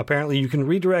 Apparently, you can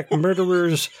redirect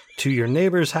murderers to your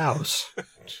neighbor's house.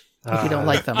 If you don't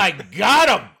like them. I got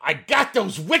them! I got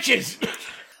those witches!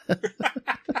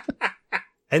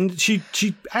 And she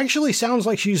actually sounds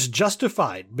like she's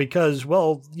justified because,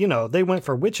 well, they went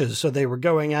for witches, so they were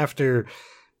going after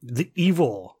the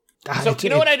evil. So you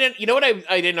know what I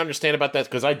didn't understand about that?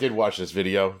 Because I did watch this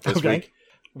video this week.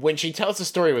 When she tells the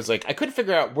story, it was like, I couldn't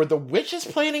figure out, were the witches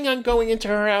planning on going into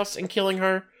her house and killing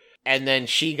her? And then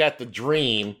she got the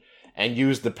dream and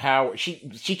used the power. She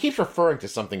keeps referring to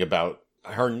something about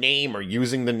her name or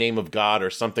using the name of God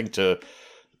or something to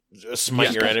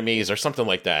smite your enemies or something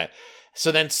like that.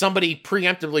 So then somebody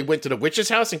preemptively went to the witch's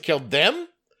house and killed them?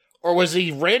 Or was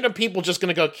the random people just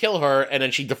going to go kill her and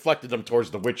then she deflected them towards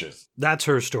the witches? That's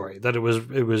her story, that it was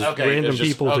random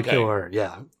people to kill her,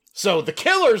 yeah. So the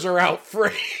killers are out free.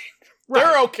 Right.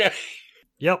 They're okay.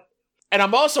 Yep. And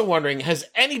I'm also wondering, has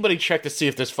anybody checked to see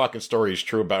if this fucking story is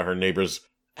true about her neighbors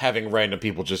having random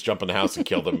people just jump in the house and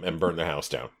kill them and burn the house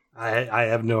down? I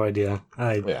have no idea.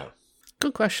 Yeah.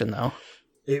 Good question, though.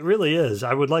 It really is.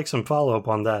 I would like some follow-up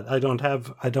on that. I don't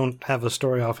have a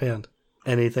story offhand.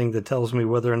 Anything that tells me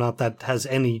whether or not that has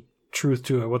any truth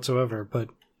to it whatsoever. But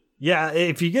yeah,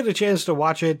 if you get a chance to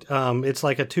watch it, it's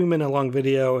like a 2-minute long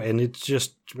video, and it's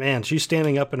just, man, she's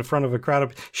standing up in front of a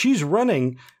crowd. She's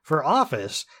running for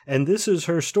office, and this is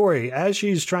her story as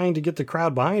she's trying to get the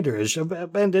crowd behind her.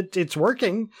 And it's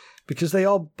working, because they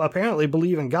all apparently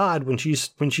believe in God when she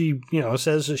says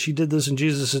that she did this in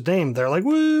Jesus' name. They're like,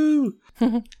 woo!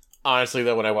 Honestly,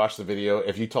 though, when I watched the video,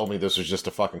 if you told me this was just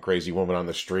a fucking crazy woman on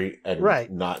the street and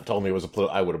not told me it was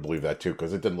I would have believed that too,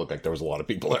 because it didn't look like there was a lot of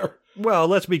people there. Well,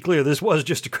 let's be clear. This was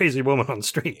just a crazy woman on the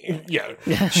street.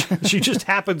 Yeah. She just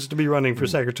happens to be running for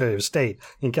Secretary of State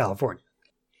in California.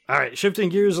 All right, shifting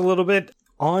gears a little bit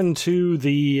on to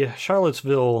the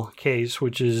Charlottesville case,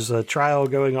 which is a trial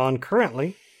going on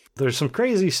currently. There's some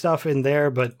crazy stuff in there,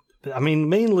 but I mean,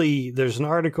 mainly there's an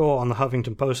article on the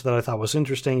Huffington Post that I thought was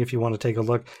interesting if you want to take a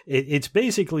look. It's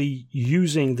basically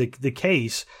using the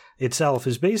case itself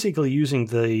is basically using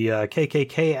the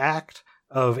KKK Act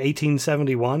of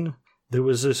 1871. There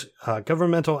was this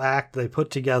governmental act they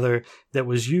put together that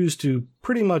was used to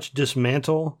pretty much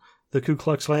dismantle the Ku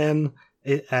Klux Klan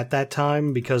at that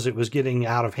time because it was getting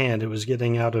out of hand. It was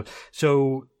getting out of...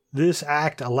 So this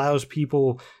act allows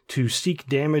people to seek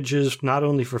damages not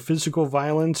only for physical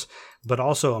violence, but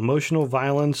also emotional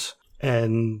violence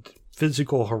and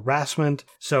physical harassment.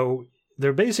 So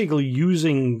they're basically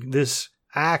using this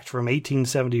act from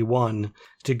 1871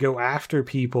 to go after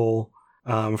people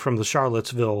from the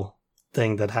Charlottesville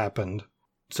thing that happened.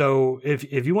 So if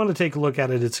you want to take a look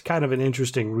at it, it's kind of an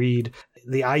interesting read.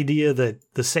 The idea that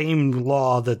the same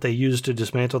law that they used to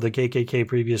dismantle the KKK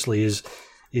previously is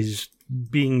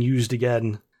being used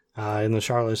again in the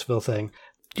Charlottesville thing.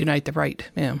 Unite the right,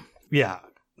 yeah. Yeah.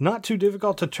 Not too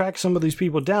difficult to track some of these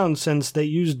people down since they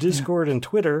use Discord and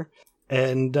Twitter,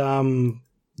 and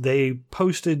they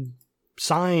posted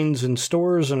signs in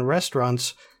stores and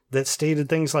restaurants that stated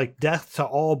things like "Death to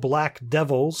all black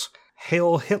devils,"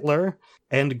 "Hail Hitler,"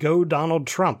 and "Go Donald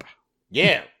Trump."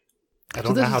 Yeah. I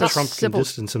don't know how Trump can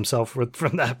distance himself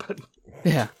from that, but...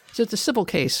 Yeah. So it's a civil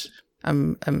case,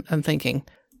 I'm thinking.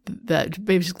 That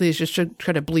basically is just to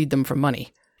try to bleed them for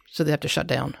money, so they have to shut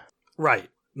down. Right.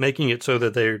 Making it so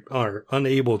that they are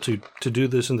unable to do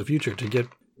this in the future, to get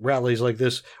rallies like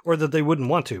this, or that they wouldn't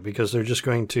want to because they're just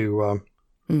going to,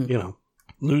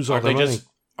 lose all their money.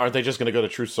 Aren't they just going to go to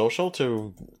Truth Social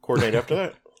to coordinate after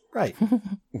that? Right.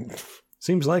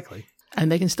 Seems likely.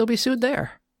 And they can still be sued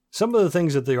there. Some of the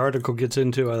things that the article gets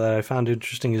into that I found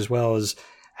interesting as well is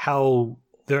how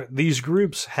these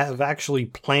groups have actually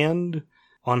planned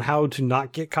on how to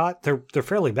not get caught. They're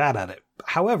fairly bad at it.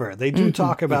 However, they do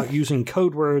talk about using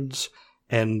code words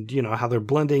and, how they're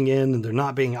blending in and they're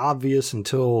not being obvious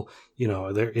until,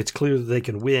 it's clear that they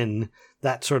can win,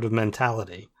 that sort of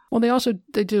mentality. Well,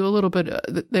 they do a little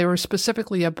bit, they were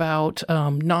specifically about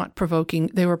not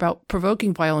provoking, they were about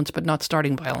provoking violence but not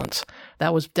starting violence.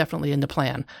 That was definitely in the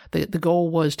plan. The goal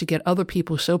was to get other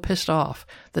people so pissed off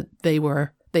that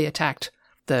they attacked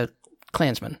the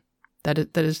Klansmen.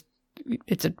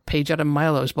 It's a page out of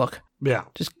Milo's book. Yeah.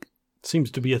 Just seems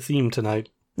to be a theme tonight.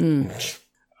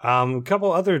 A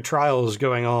couple other trials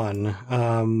going on.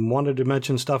 Wanted to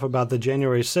mention stuff about the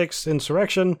January 6th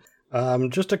insurrection.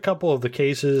 Just a couple of the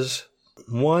cases.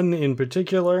 One in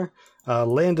particular,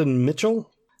 Landon Mitchell.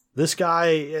 This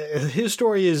guy, his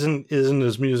story isn't as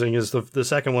amusing as the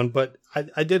second one, but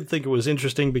I did think it was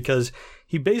interesting because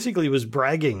he basically was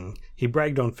bragging. He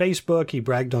bragged on Facebook, he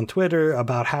bragged on Twitter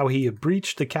about how he had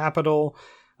breached the Capitol.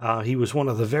 He was one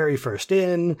of the very first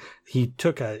in. He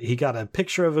got a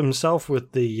picture of himself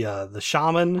with the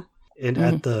shaman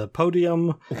at the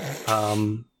podium.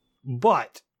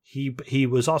 But he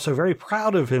was also very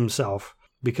proud of himself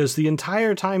because the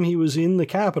entire time he was in the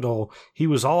Capitol, he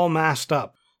was all masked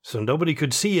up. So nobody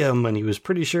could see him, and he was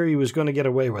pretty sure he was going to get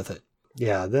away with it.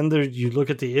 Yeah, then you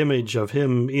look at the image of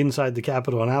him inside the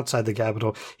Capitol and outside the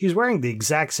Capitol. He's wearing the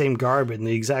exact same garb in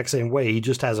the exact same way. He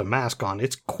just has a mask on.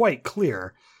 It's quite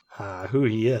clear who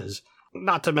he is.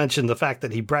 Not to mention the fact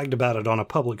that he bragged about it on a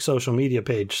public social media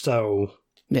page, so...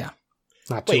 Yeah.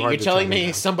 Not too hard you're telling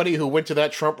me somebody who went to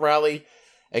that Trump rally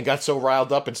and got so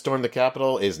riled up and stormed the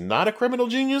Capitol is not a criminal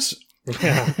genius?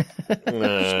 Yeah.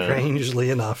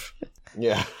 Strangely enough.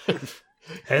 Yeah.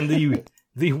 And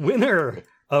the winner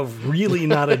of Really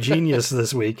Not a Genius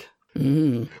this week.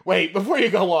 Wait, before you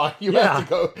go on, you have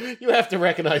to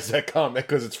recognize that comment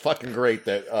because it's fucking great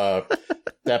that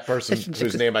that person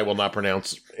whose name I will not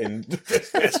pronounce in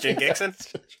Christian Gixon.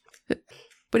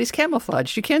 But he's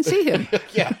camouflaged. You can't see him.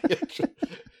 Yeah.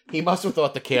 He must have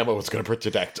thought the camo was going to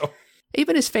protect him.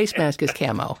 Even his face mask is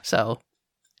camo. So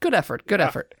good effort. Good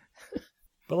effort.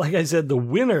 But like I said, the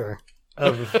winner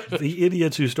of the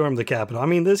idiots who stormed the Capitol, I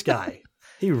mean, this guy,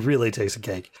 he really takes a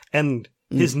cake. And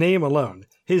his name alone.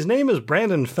 His name is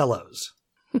Brandon Fellows.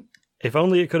 If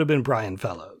only it could have been Brian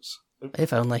Fellows.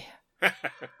 If only.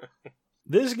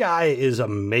 This guy is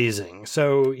amazing.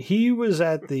 So he was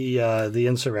at the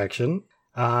insurrection.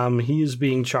 He is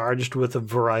being charged with a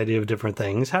variety of different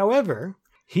things. However,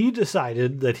 he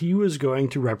decided that he was going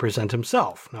to represent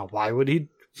himself. Now, why would he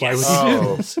do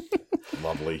this?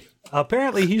 Lovely.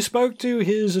 Apparently, he spoke to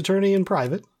his attorney in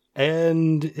private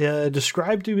and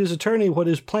described to his attorney what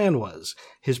his plan was.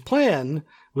 His plan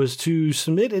was to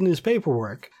submit in his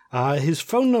paperwork his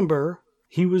phone number.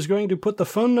 He was going to put the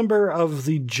phone number of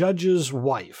the judge's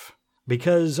wife,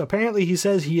 because apparently he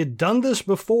says he had done this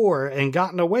before and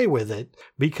gotten away with it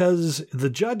because the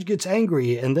judge gets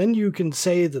angry and then you can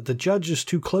say that the judge is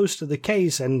too close to the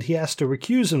case and he has to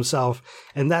recuse himself,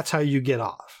 and that's how you get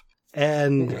off.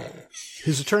 And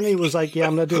his attorney was like, yeah,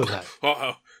 I'm not doing that.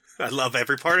 Uh-oh. I love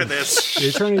every part of this. The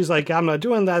attorney's like, I'm not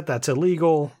doing that. That's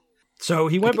illegal. So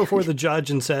he went before the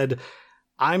judge and said,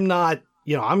 I'm not,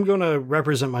 I'm going to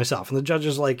represent myself. And the judge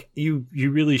is like, you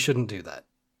really shouldn't do that,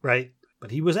 right?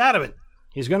 But he was adamant.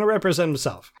 He's going to represent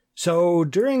himself. So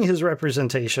during his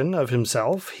representation of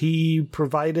himself, he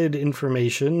provided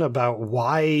information about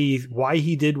why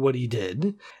he did what he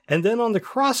did. And then on the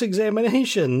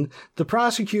cross-examination, the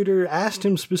prosecutor asked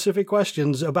him specific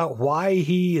questions about why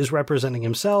he is representing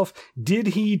himself. Did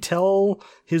he tell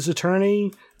his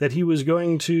attorney that he was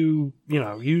going to,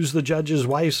 use the judge's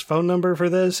wife's phone number for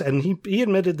this? And he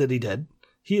admitted that he did.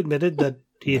 He admitted that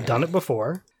he had done it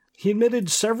before. He admitted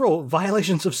several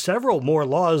violations of several more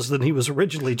laws than he was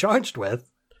originally charged with.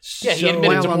 Yeah, he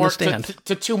admitted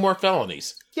to 2 more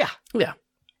felonies. Yeah. Yeah.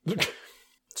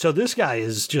 So this guy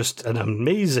is just an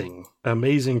amazing,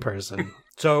 amazing person.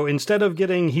 So instead of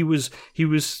he was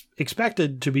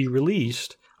expected to be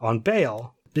released on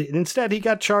bail. Instead, he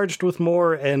got charged with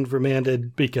more and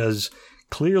remanded because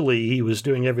clearly he was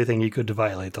doing everything he could to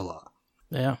violate the law.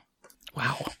 Yeah.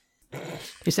 Wow.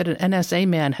 He said an NSA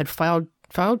man had filed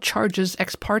charges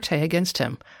ex parte against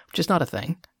him, which is not a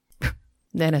thing.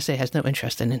 The NSA has no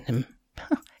interest in him.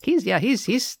 He's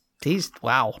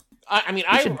wow.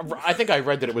 I think I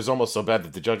read that it was almost so bad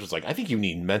that the judge was like, I think you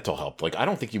need mental help. Like, I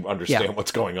don't think you understand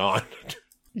what's going on.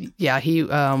 Yeah, he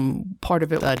part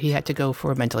of it, he had to go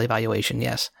for a mental evaluation,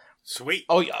 yes. Sweet.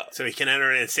 Oh, yeah. So he can enter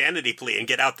an insanity plea and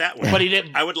get out that way. But he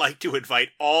didn't. I would like to invite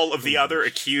all of the other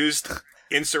accused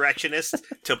insurrectionists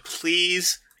to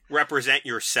please represent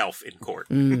yourself in court.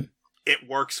 It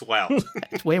works well.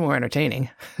 It's way more entertaining.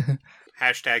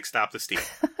 Hashtag stop the steal.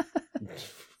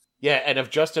 Yeah, and if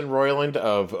Justin Roiland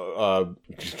of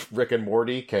Rick and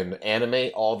Morty can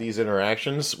animate all these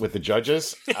interactions with the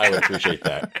judges, I would appreciate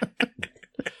that.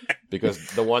 Because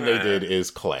the one they did is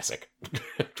classic.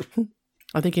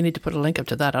 I think you need to put a link up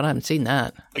to that. I haven't seen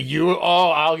that.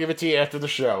 I'll give it to you after the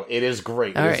show. It is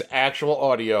great. It is actual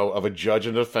audio of a judge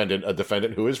and a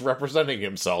defendant who is representing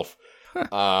himself,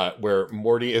 where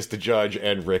Morty is the judge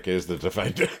and Rick is the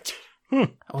defendant.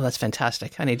 Oh, that's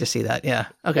fantastic. I need to see that. Yeah.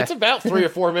 Okay. It's about 3 or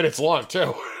 4 minutes long,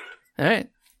 too. All right.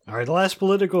 The last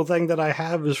political thing that I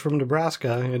have is from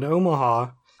Nebraska. In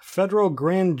Omaha, federal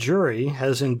grand jury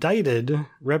has indicted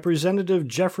Representative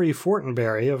Jeffrey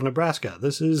Fortenberry of Nebraska.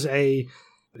 This is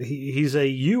he's a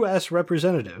U.S.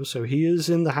 representative, so he is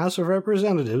in the House of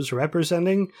Representatives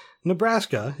representing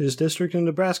Nebraska, his district in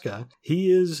Nebraska.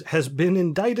 He has been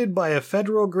indicted by a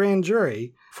federal grand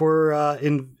jury for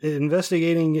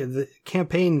investigating the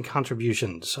campaign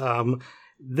contributions.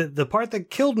 The part that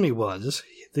killed me was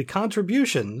the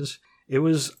contributions. It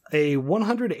was a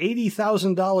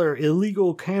 $180,000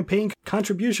 illegal campaign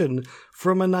contribution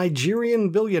from a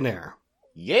Nigerian billionaire.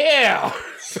 Yeah!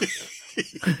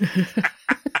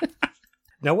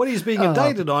 Now, what he's being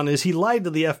indicted on is he lied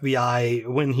to the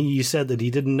FBI when he said that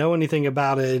he didn't know anything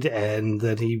about it and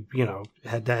that he,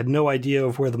 had no idea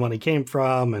of where the money came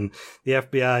from. And the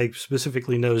FBI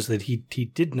specifically knows that he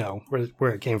did know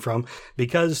where it came from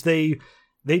because they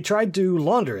tried to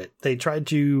launder it. They tried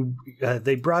to,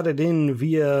 they brought it in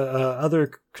via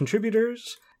other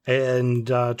contributors and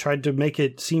tried to make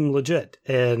it seem legit.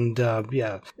 And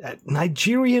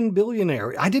Nigerian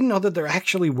billionaire. I didn't know that there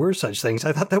actually were such things.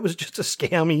 I thought that was just a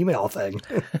scam email thing.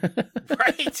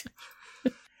 Right.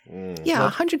 Yeah,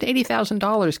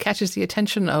 $180,000 catches the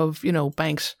attention of,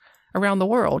 banks around the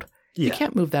world. Yeah. You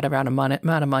can't move that amount of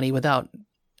money without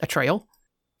a trail.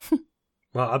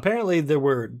 Well, apparently there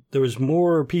was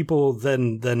more people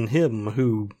than him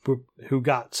who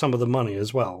got some of the money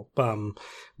as well.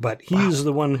 But he's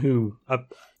the one who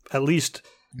at least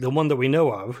the one that we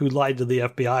know of, who lied to the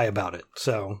FBI about it.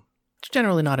 So it's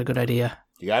generally not a good idea.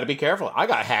 You got to be careful. I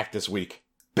got hacked this week.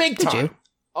 Big time. Did you?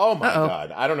 Oh, my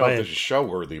God. I don't know if this is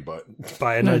show-worthy, but...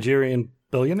 By a Nigerian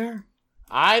billionaire?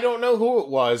 I don't know who it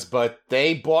was, but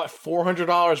they bought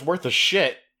 $400 worth of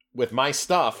shit with my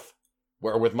stuff,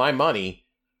 or with my money.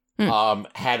 They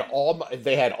had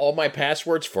all my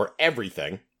passwords for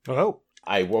everything. Oh.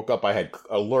 I woke up, I had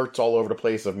alerts all over the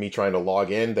place of me trying to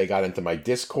log in. They got into my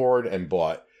Discord and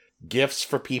bought gifts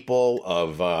for people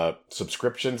of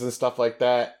subscriptions and stuff like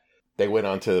that. They went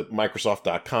onto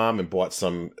Microsoft.com and bought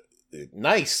some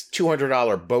nice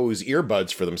 $200 Bose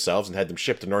earbuds for themselves and had them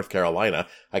shipped to North Carolina.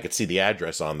 I could see the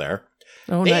address on there.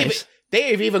 Oh, nice.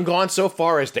 They've even gone so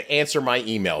far as to answer my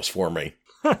emails for me.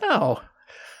 Oh.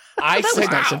 That was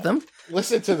nice of them.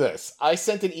 Listen to this. I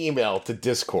sent an email to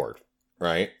Discord,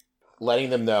 right?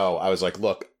 Letting them know. I was like,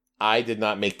 look, I did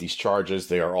not make these charges.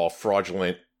 They are all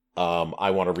fraudulent. I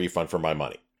want a refund for my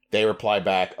money. They reply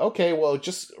back, okay, well,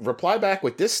 just reply back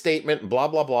with this statement, blah,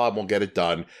 blah, blah, and we'll get it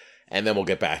done, and then we'll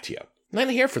get back to you. And I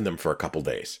didn't hear from them for a couple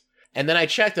days. And then I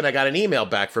checked, and I got an email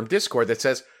back from Discord that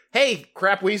says, hey,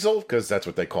 crap weasel, because that's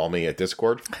what they call me at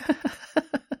Discord.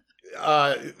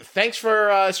 Thanks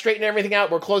for straightening everything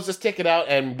out. We'll close this ticket out,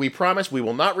 and we promise we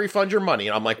will not refund your money.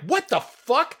 And I'm like, what the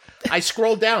fuck? I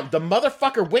scrolled down. The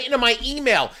motherfucker went into my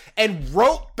email and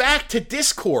wrote back to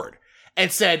Discord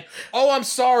and said, oh, I'm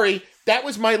sorry. That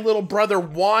was my little brother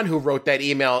Juan who wrote that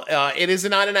email. It is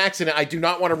not an accident. I do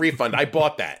not want a refund. I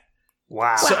bought that.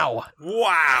 Wow.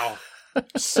 Wow.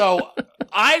 So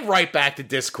I write back to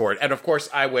Discord. And of course,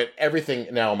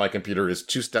 everything now on my computer is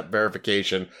two-step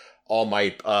verification. All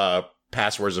my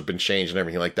passwords have been changed and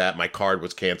everything like that. My card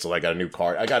was canceled. I got a new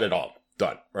card. I got it all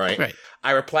done. Right.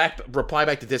 I reply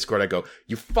back to Discord. I go,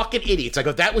 you fucking idiots. I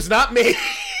go, that was not me.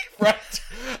 Right.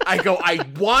 I go, I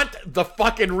want the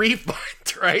fucking refund,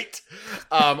 right?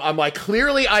 I'm like,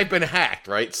 clearly I've been hacked,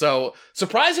 right? So,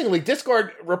 surprisingly,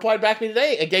 Discord replied back to me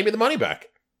today and gave me the money back.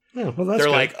 Yeah, well, that's They're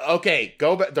good. like, okay,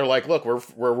 go back. They're like, look,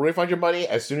 we're refund your money.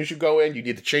 As soon as you go in, you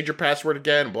need to change your password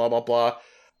again, blah, blah, blah.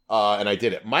 And I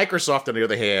did it. Microsoft, on the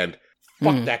other hand,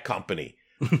 fuck that company.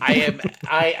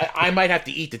 I might have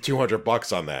to eat the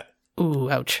 $200 on that.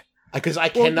 Ooh, ouch. Because I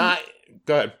cannot...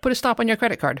 Go ahead. Put a stop on your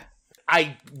credit card.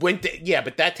 I went to... Yeah,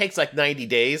 but that takes like 90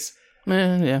 days.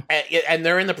 Yeah. And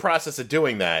they're in the process of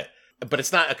doing that. But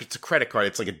it's not... It's a credit card.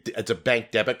 It's like it's a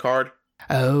bank debit card.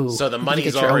 Oh. So the money's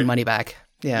you get your own money back.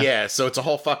 Yeah. Yeah, so it's a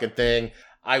whole fucking thing.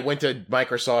 I went to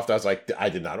Microsoft. I was like, I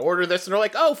did not order this. And they're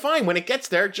like, oh, fine. When it gets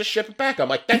there, just ship it back. I'm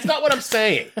like, that's not what I'm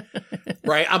saying.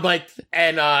 Right? I'm like...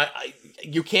 And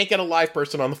you can't get a live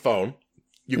person on the phone.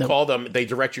 You call them. They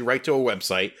direct you right to a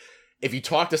website. If you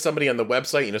talk to somebody on the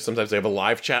website, sometimes they have a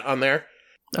live chat on there.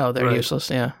 Oh, they're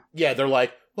useless, yeah. Yeah, they're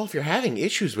like, well, if you're having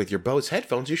issues with your Bose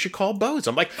headphones, you should call Bose.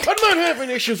 I'm like, I'm not having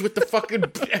issues with the fucking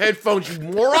headphones, you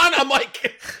moron. I'm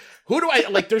like, who do I,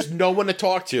 like, there's no one to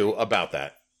talk to about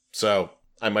that. So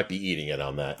I might be eating it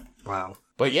on that. Wow.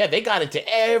 But yeah, they got into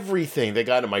everything. They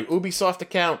got into my Ubisoft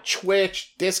account,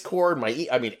 Twitch, Discord,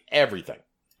 everything.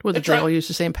 Well, did they all use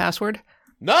the same password?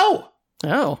 No.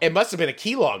 Oh. It must have been a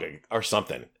keylog or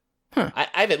something. Huh. I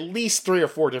have at least 3 or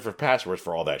 4 different passwords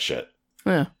for all that shit.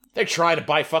 Yeah. They're trying to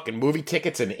buy fucking movie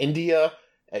tickets in India.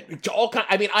 I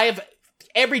have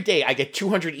every day I get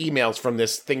 200 emails from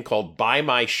this thing called Buy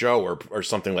My Show or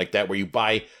something like that, where you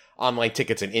buy online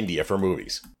tickets in India for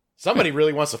movies. Somebody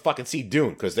really wants to fucking see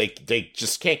Dune because they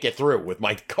just can't get through with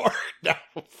my card now.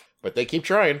 But they keep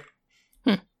trying.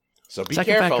 So be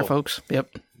Second careful, factor, folks.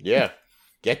 Yep. Yeah.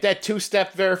 Get that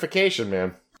 2-step verification,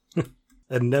 man.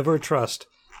 And never trust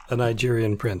a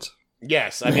Nigerian prince.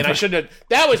 Yes. I mean, I shouldn't have...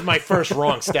 That was my first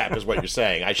wrong step, is what you're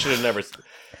saying. I should have never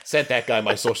sent that guy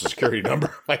my social security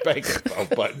number, my bank info,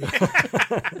 but...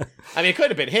 I mean, it could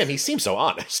have been him. He seems so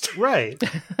honest. Right.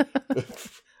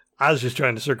 I was just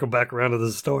trying to circle back around to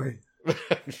the story.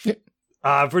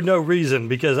 For no reason,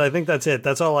 because I think that's it.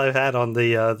 That's all I've had on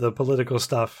the political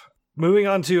stuff. Moving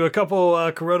on to a couple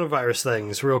coronavirus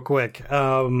things real quick.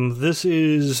 This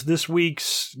is this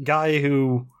week's guy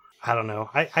who, I don't know,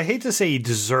 I hate to say he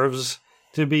deserves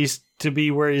to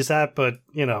be where he's at, but,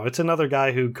 it's another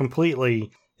guy who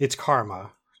completely, it's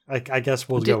karma. I guess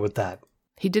we'll go with that.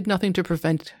 He did nothing to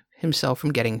prevent himself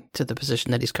from getting to the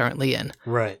position that he's currently in.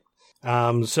 Right.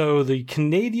 So the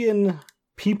Canadian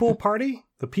People Party,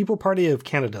 the People Party of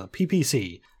Canada,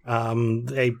 PPC,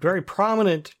 a very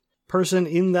prominent person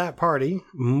in that party,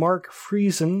 Mark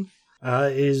Friesen,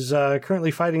 is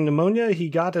currently fighting pneumonia he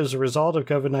got as a result of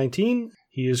COVID-19.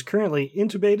 He is currently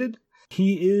intubated.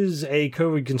 He is a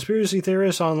COVID conspiracy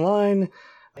theorist online,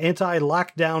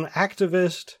 anti-lockdown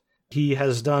activist, he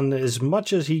has done as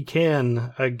much as he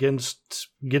can against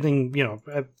getting,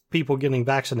 people getting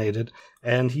vaccinated,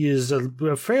 and he is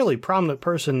a fairly prominent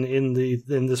person in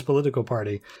this political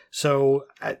party. So,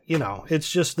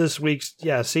 it's just this week's,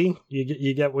 see,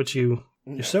 you get what you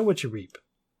sow what you reap.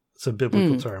 It's a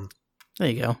biblical term. There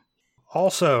you go.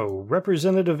 Also,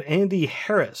 Representative Andy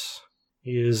Harris.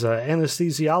 He is an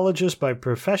anesthesiologist by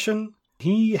profession.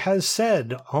 He has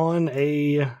said on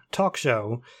a talk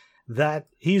show that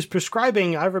he's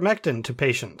prescribing ivermectin to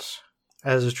patients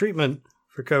as a treatment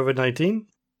for COVID-19,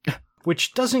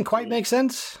 which doesn't quite make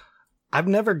sense. I've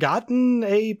never gotten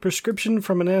a prescription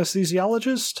from an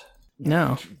anesthesiologist.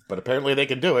 No. But apparently they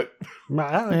can do it.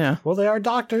 Yeah. Well, they are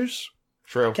doctors.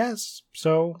 True. I guess.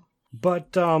 So,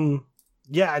 but,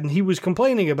 and he was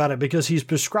complaining about it because he's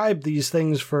prescribed these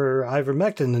things for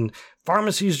ivermectin and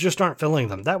pharmacies just aren't filling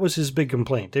them. That was his big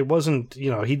complaint. It wasn't,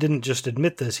 he didn't just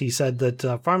admit this. He said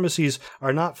that pharmacies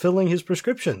are not filling his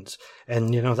prescriptions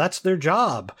and, that's their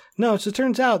job. No, it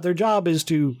turns out their job is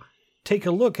to take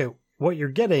a look at what you're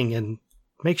getting and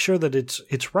make sure that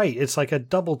it's right. It's like a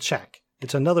double check.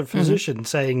 It's another physician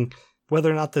saying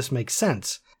whether or not this makes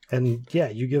sense. And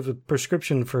you give a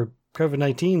prescription for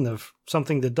COVID-19 of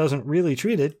something that doesn't really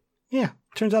treat it. Yeah,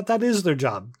 turns out that is their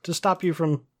job, to stop you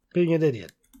from being an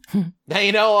idiot.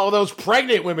 Now all those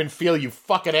pregnant women feel, you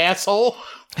fucking asshole.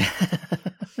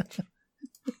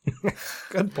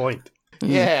 Good point.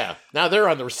 Yeah, now they're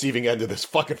on the receiving end of this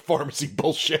fucking pharmacy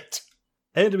bullshit.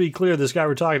 And to be clear, this guy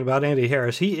we're talking about, Andy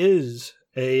Harris, he is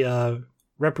a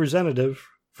representative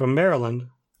from Maryland.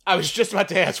 I was just about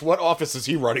to ask, what office is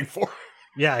he running for?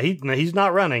 Yeah, he's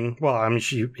not running. Well, I mean,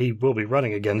 he will be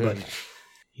running again, but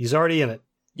he's already in it.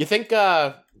 You think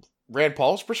Rand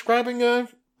Paul's prescribing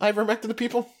ivermectin to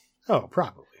people? Oh,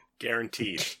 probably.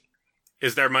 Guaranteed.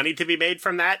 Is there money to be made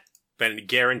from that? Then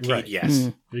guaranteed,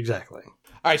 yes. Exactly.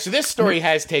 All right, so this story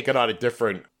has taken on a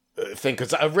different thing,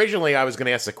 because originally I was going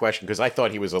to ask the question, because I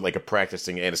thought he was a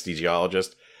practicing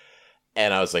anesthesiologist,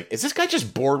 and I was like, is this guy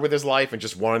just bored with his life and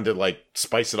just wanted to,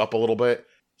 spice it up a little bit?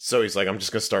 So he's like, I'm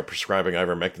just going to start prescribing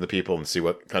ivermectin to people and see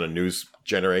what kind of news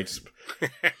generates.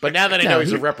 But now that I know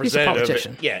he's a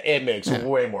representative, it makes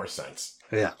way more sense.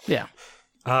 Yeah. Yeah.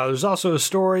 There's also a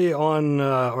story on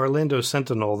Orlando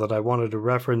Sentinel that I wanted to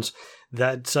reference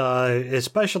that,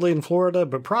 especially in Florida,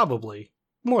 but probably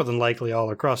more than likely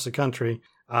all across the country,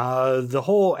 the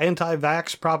whole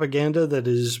anti-vax propaganda that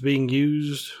is being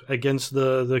used against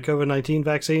the COVID-19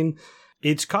 vaccine,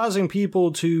 it's causing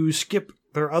people to skip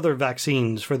their other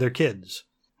vaccines for their kids.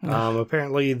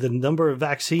 Apparently, the number of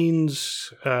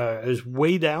vaccines is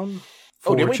way down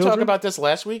for did we children. talk about this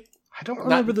last week? I don't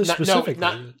remember this specifically.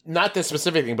 Not this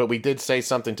specific thing, but we did say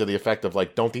something to the effect of,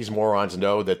 don't these morons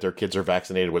know that their kids are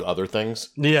vaccinated with other things?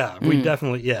 Yeah, we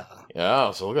definitely,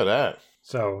 Yeah, so look at that.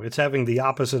 So it's having the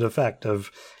opposite effect of,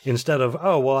 instead of,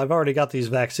 I've already got these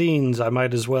vaccines, I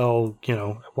might as well,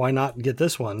 why not get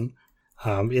this one?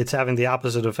 It's having the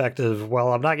opposite effect of,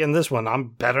 I'm not getting this one, I'm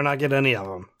better not get any of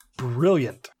them.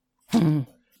 Brilliant.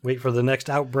 Wait for the next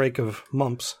outbreak of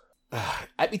mumps.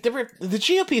 I mean, the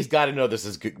GOP's got to know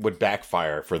this would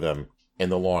backfire for them in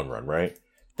the long run, right?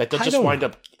 That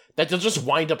they'll just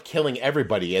wind up killing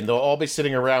everybody, and they'll all be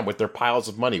sitting around with their piles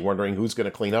of money, wondering who's going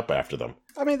to clean up after them.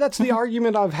 I mean, that's the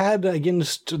argument I've had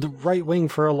against the right wing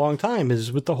for a long time,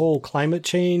 is with the whole climate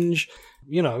change.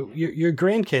 Your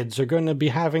grandkids are going to be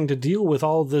having to deal with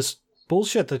all this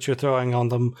bullshit that you're throwing on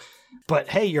them. But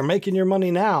hey, you're making your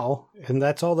money now, and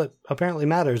that's all that apparently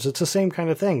matters. It's the same kind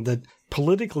of thing that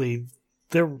politically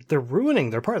they're ruining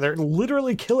their party. They're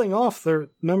literally killing off their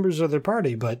members of their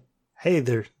party, but hey,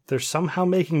 they're somehow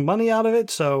making money out of it,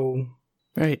 so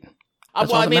right.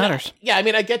 That's all that matters.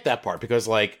 I get that part because,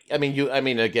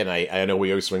 again, I know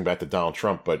we always swing back to Donald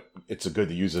Trump, but it's good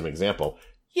to use as an example.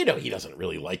 He doesn't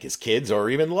really like his kids or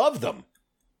even love them.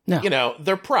 No.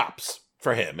 They're props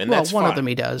for him, and that's one fine. of them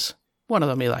he does. One of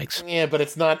them he likes. Yeah, but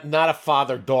it's not a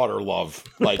father-daughter love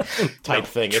type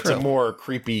thing. True. It's a more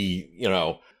creepy,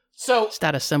 So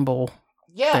status symbol.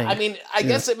 Yeah, thing. I mean, I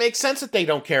guess it makes sense that they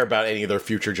don't care about any of their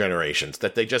future generations.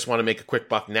 That they just want to make a quick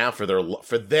buck now for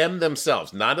them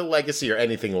themselves, not a legacy or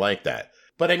anything like that.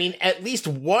 But I mean, at least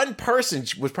one person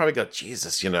would probably go,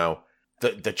 Jesus,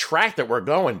 the track that we're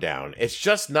going down, it's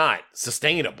just not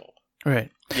sustainable.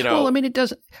 Right. Well, I mean, it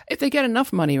does. If they get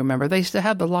enough money, remember, they used to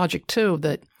have the logic, too,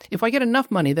 that if I get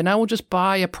enough money, then I will just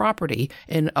buy a property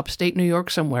in upstate New York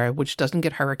somewhere, which doesn't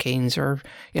get hurricanes or,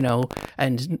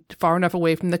 and far enough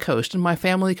away from the coast, and my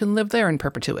family can live there in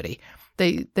perpetuity.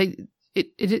 It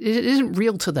isn't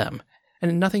real to them,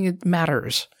 and nothing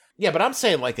matters. Yeah, but I'm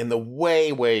saying, in the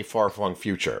way, way far-flung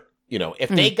future, if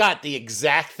they got the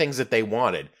exact things that they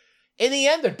wanted, In the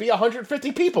end, there'd be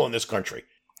 150 people in this country.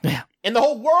 Yeah. In the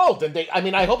whole world. And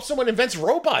I hope someone invents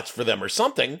robots for them or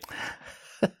something.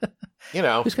 You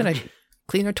know. Who's going to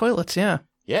clean our toilets? Yeah.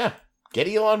 Yeah. Get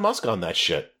Elon Musk on that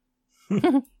shit.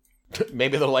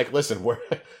 Maybe they're like, listen, with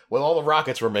all the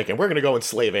rockets we're making, we're going to go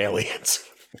enslave aliens.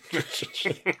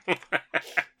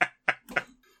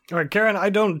 All right, Karen, I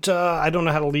don't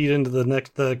know how to lead into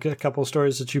the couple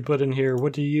stories that you put in here.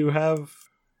 What do you have?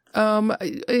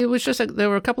 It was just there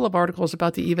were a couple of articles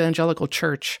about the evangelical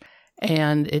church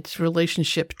and its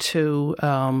relationship to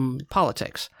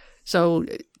politics. So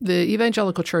the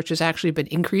evangelical church has actually been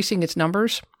increasing its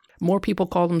numbers. More people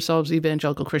call themselves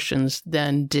evangelical Christians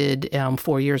than did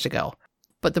 4 years ago.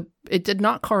 But it did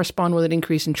not correspond with an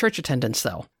increase in church attendance,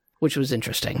 though, which was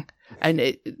interesting. And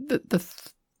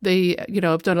they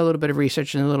have done a little bit of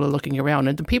research and a little looking around,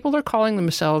 and the people are calling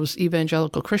themselves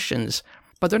evangelical Christians,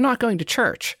 but they're not going to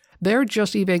church. They're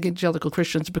just evangelical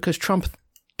Christians because Trump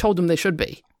told them they should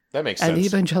be. That makes and sense.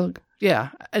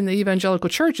 And the evangelical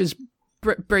church is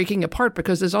breaking apart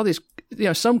because there's all these,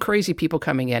 some crazy people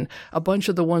coming in. A bunch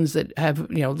of the ones that have,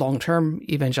 long-term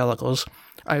evangelicals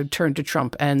are turned to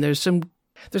Trump, and there's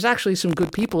actually some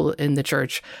good people in the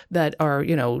church that are,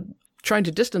 trying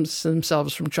to distance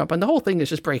themselves from Trump, and the whole thing is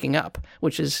just breaking up,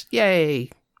 which is,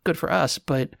 yay, good for us.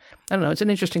 But I don't know, it's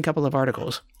an interesting couple of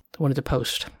articles I wanted to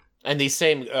post. And these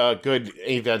same good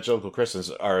evangelical Christians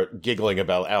are giggling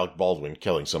about Alec Baldwin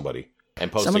killing somebody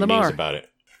and posting memes about it.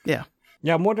 Yeah.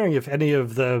 Yeah, I'm wondering if any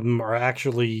of them are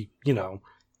actually,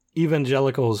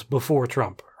 evangelicals before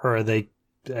Trump, or are they,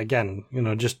 again,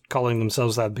 just calling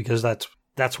themselves that because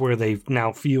that's where they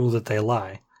now feel that they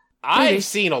lie. I've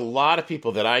seen a lot of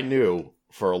people that I knew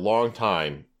for a long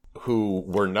time who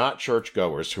were not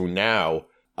churchgoers who now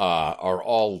are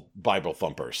all Bible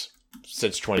thumpers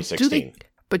since 2016.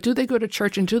 But do they go to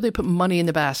church and do they put money in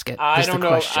the basket? I don't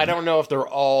know. I don't know if they're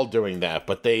all doing that,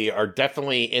 but they are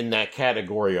definitely in that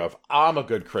category of I'm a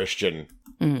good Christian.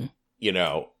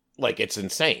 Like it's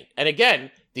insane. And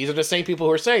again, these are the same people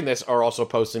who are saying this are also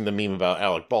posting the meme about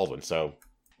Alec Baldwin. So,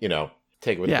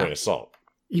 take it with a grain of salt.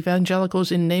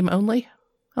 Evangelicals in name only?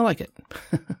 I like it.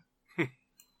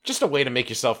 Just a way to make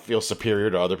yourself feel superior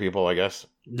to other people, I guess.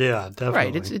 Yeah,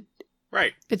 definitely.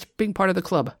 Right. It's being part of the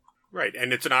club. Right,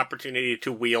 and it's an opportunity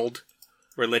to wield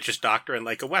religious doctrine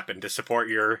like a weapon to support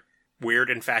your weird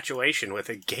infatuation with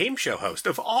a game show host.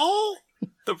 Of all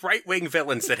the right-wing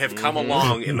villains that have come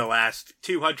along in the last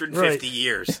 250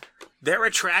 years, their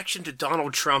attraction to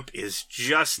Donald Trump is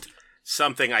just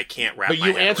something I can't wrap my head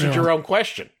around. But you answered your own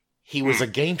question. He was a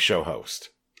game show host.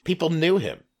 People knew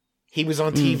him. He was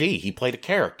on TV. He played a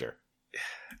character.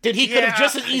 He could have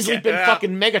just as easily been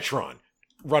fucking Megatron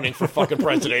running for fucking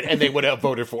president, and they would have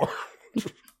voted for him.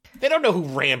 They don't know who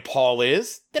Rand Paul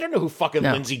is. They don't know who fucking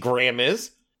Lindsey Graham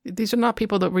is. These are not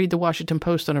people that read the Washington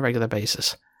Post on a regular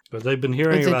basis. But they've been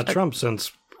hearing about Trump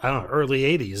since, I don't know, early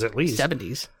 80s at least.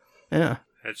 70s. Yeah.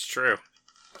 That's true.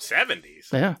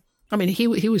 70s. Yeah. I mean, he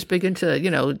was big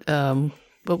into,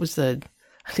 what was the...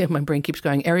 My brain keeps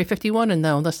going, Area 51? And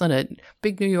no, that's not it.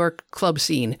 Big New York club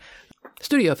scene.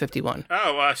 Studio 51.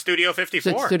 Oh, Studio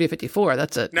 54. Studio 54,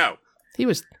 that's it. No. He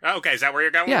was... Oh, okay, is that where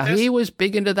you're going with this? Yeah, he was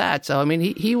big into that. So, I mean,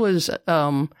 he was...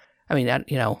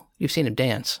 you've seen him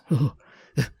dance.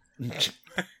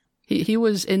 he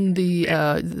was in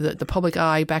the public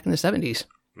eye back in the 70s.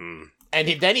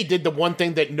 And then he did the one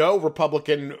thing that no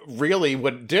Republican really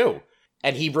would do.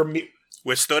 And he...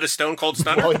 Withstood a stone cold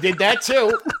stunner? Well, he did that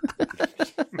too.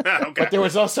 Okay. But there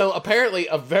was also apparently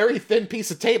a very thin piece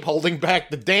of tape holding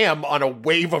back the dam on a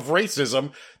wave of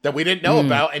racism that we didn't know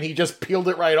about, and he just peeled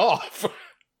it right off.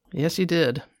 Yes, he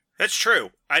did. That's true.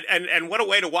 And what a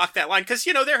way to walk that line. Because,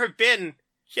 there have been,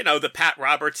 the Pat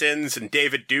Robertsons and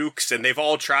David Dukes, and they've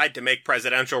all tried to make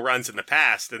presidential runs in the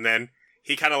past, and then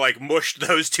he kind of mushed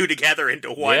those two together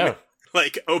into one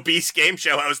obese game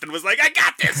show host and was like, I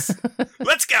got this.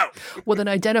 Let's go. With an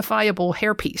identifiable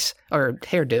hairpiece or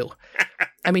hairdo.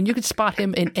 I mean, you could spot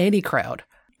him in any crowd.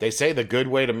 They say the good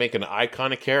way to make an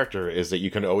iconic character is that you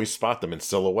can always spot them in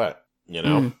silhouette,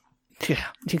 Yeah, you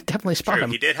can definitely spot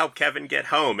him. He did help Kevin get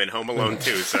home in Home Alone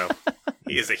 2, so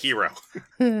he is a hero.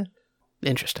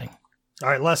 Interesting. All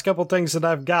right, last couple things that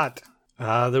I've got.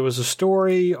 There was a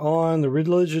story on the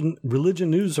religion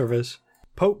news service.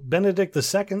 Pope Benedict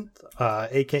II,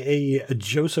 a.k.a.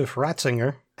 Joseph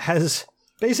Ratzinger, has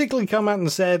basically come out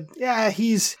and said,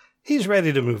 he's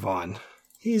ready to move on.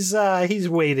 He's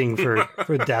waiting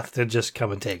for death to just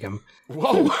come and take him.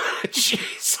 Whoa,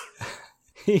 jeez.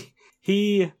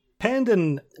 He penned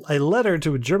a letter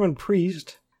to a German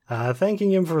priest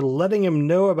thanking him for letting him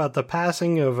know about the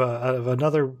passing of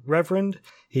another reverend.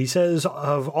 He says,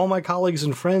 of all my colleagues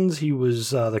and friends, he was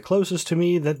the closest to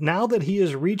me, that now that he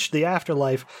has reached the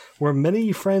afterlife, where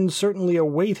many friends certainly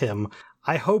await him,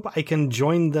 I hope I can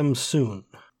join them soon.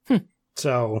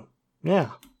 So, yeah,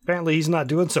 apparently he's not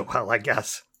doing so well, I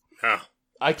guess. Oh.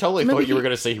 I totally thought you were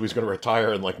going to say he was going to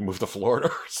retire and, like, move to Florida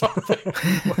or something.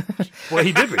 Well,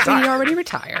 he did retire. Did he already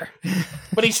retire?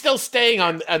 But he's still staying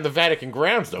on the Vatican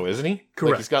grounds, though, isn't he?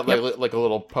 Correct. Like, he's got, like a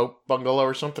little Pope Bungalow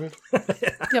or something?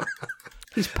 Yep.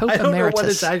 He's Pope I don't Emeritus. know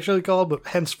what it's actually called, but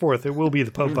henceforth it will be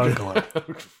the Pope Bungalow.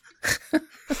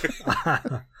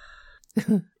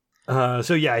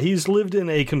 So yeah, he's lived in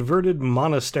a converted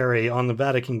monastery on the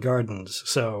Vatican Gardens.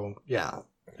 So yeah,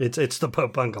 it's the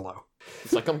Pope Bungalow.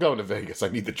 It's like, I'm going to Vegas. I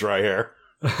need the dry hair.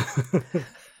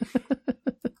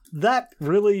 That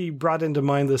really brought into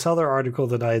mind this other article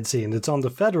that I had seen. It's on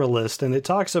the Federalist, and it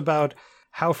talks about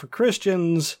how for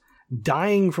Christians,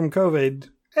 dying from COVID,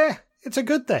 it's a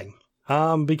good thing.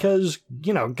 Because,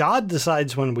 God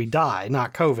decides when we die,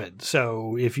 not COVID.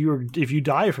 So if you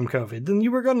die from COVID, then you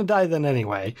were going to die then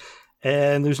anyway.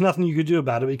 And there's nothing you could do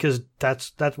about it because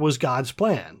that was God's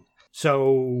plan.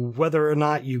 So whether or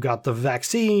not you got the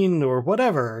vaccine or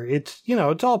whatever, it's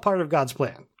all part of God's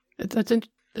plan.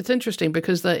 It's interesting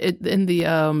because in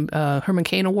the Herman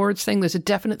Cain Awards thing, there's a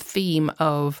definite theme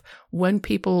of when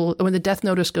the death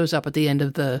notice goes up at the end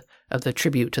of the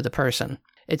tribute to the person.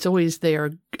 It's always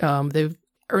they've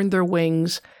earned their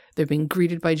wings. They're being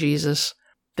greeted by Jesus.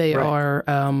 They are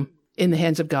in the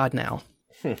hands of God now.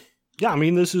 Yeah, I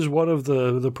mean, this is one of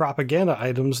the propaganda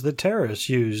items that terrorists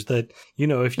use, that,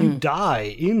 if you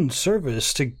die in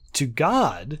service to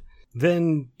God,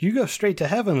 then you go straight to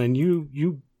heaven and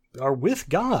you are with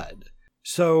God.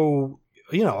 So,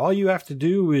 all you have to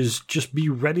do is just be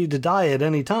ready to die at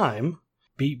any time,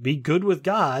 be good with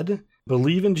God,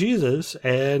 believe in Jesus,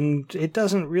 and it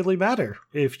doesn't really matter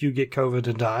if you get COVID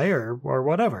and die or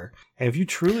whatever. And if you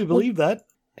truly believe that,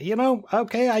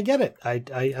 okay, I get it.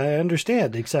 I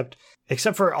understand, except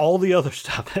for all the other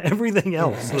stuff, everything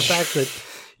else. The fact that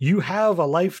you have a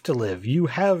life to live. You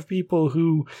have people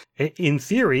who, in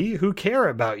theory, who care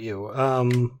about you.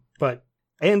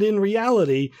 And in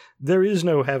reality, there is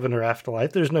no heaven or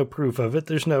afterlife. There's no proof of it.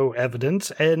 There's no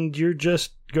evidence. And you're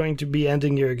just going to be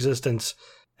ending your existence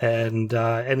and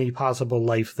any possible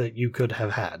life that you could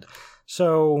have had.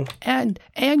 So and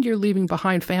you're leaving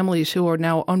behind families who are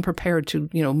now unprepared to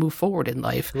move forward in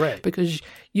life, right? Because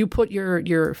you put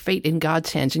your fate in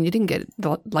God's hands and you didn't get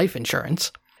life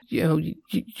insurance. You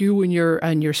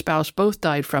and your spouse both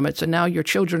died from it, so now your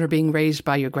children are being raised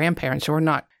by your grandparents who are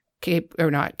not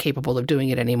capable of doing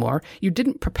it anymore. You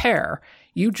didn't prepare.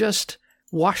 You just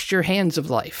washed your hands of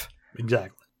life.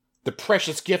 Exactly. The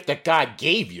precious gift that God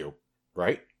gave you,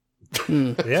 right?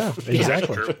 Yeah,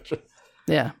 exactly.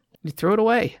 Yeah. You threw it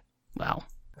away. Wow.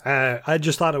 I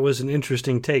just thought it was an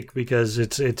interesting take because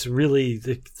it's really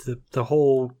the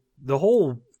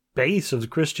whole base of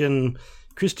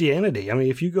Christianity. I mean,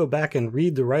 if you go back and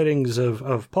read the writings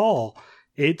of Paul,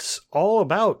 it's all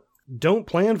about don't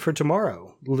plan for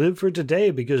tomorrow. Live for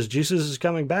today because Jesus is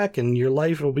coming back and your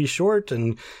life will be short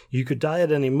and you could die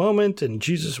at any moment and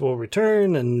Jesus will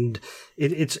return. And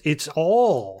it's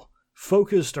all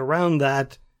focused around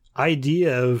that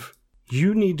idea of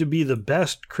you need to be the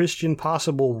best Christian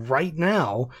possible right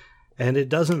now, and it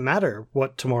doesn't matter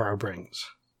what tomorrow brings.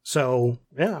 So,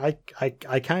 yeah,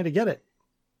 I kind of get it.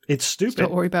 It's stupid. So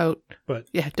don't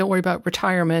worry about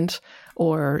retirement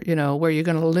or, where you're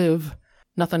going to live.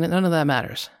 None of that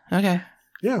matters. Okay.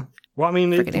 Yeah. Well, I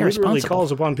mean, it literally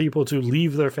calls upon people to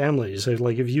leave their families.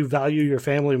 Like, if you value your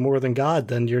family more than God,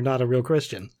 then you're not a real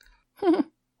Christian.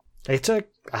 It's a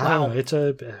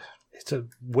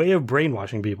way of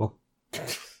brainwashing people.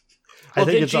 Well,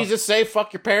 did Jesus say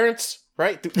 "fuck your parents"?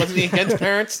 Right? Wasn't he against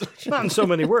parents? Not in so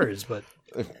many words, but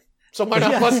so why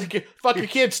not fuck your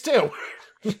kids too?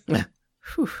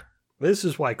 This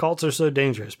is why cults are so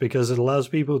dangerous, because it allows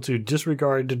people to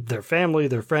disregard their family,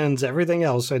 their friends, everything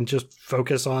else, and just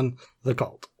focus on the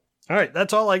cult. All right,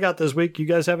 that's all I got this week. You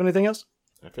guys have anything else?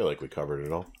 I feel like we covered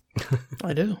it all.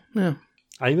 I do. Yeah.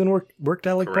 I even worked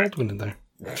Alec Baldwin in there.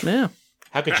 Yeah.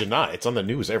 How could you not? It's on the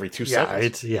news every 2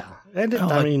 seconds.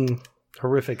 And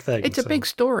horrific thing. It's a big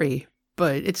story,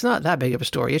 but it's not that big of a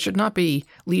story. It should not be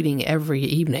leading every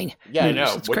evening. Yeah, news. I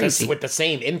know. It's crazy. With the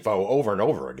same info over and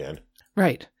over again.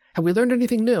 Right. Have we learned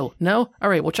anything new? No? All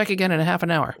right, we'll check again in a half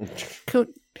an hour.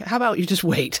 How about you just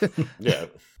wait? Yeah.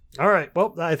 All right.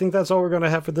 Well, I think that's all we're going to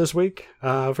have for this week.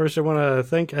 First, I want to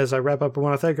thank, as I wrap up, I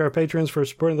want to thank our patrons for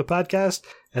supporting the podcast,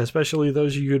 especially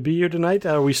those of you who could be here tonight.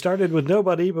 We started with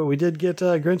nobody, but we did get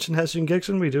Grinch and Hessian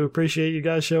Gixon. We do appreciate you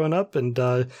guys showing up. And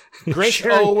Grinch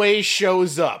always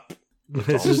shows up.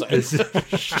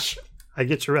 I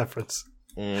get your reference.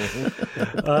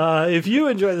 Mm-hmm. If you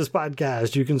enjoy this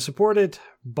podcast, you can support it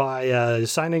by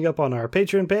signing up on our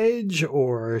Patreon page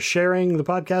or sharing the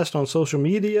podcast on social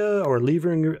media or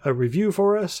leaving a review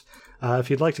for us. If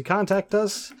you'd like to contact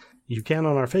us, you can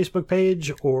on our Facebook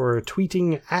page or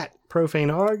tweeting at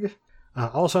profanearg.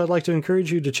 Also, I'd like to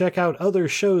encourage you to check out other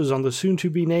shows on the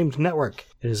soon-to-be-named network.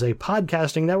 It is a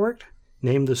podcasting network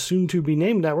named the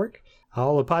Soon-to-be-named Network.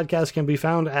 All the podcasts can be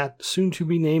found at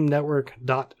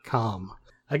soontobenamednetwork.com.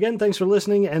 Again, thanks for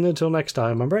listening, and until next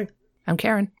time, I'm Ray. I'm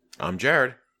Karen. I'm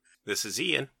Jared. This is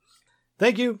Ian.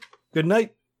 Thank you, good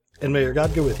night, and may your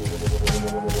God go with you.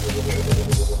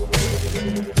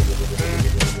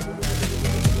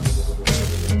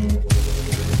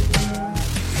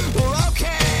 Well,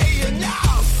 okay,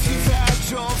 enough. You've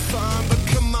had your fun, but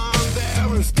come on, there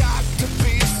has got to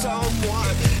be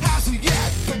someone hasn't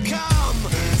yet become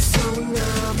so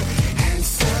numb and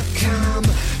succumb.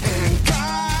 And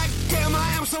goddamn,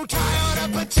 I am so tired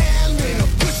of pretending, of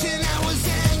pushing out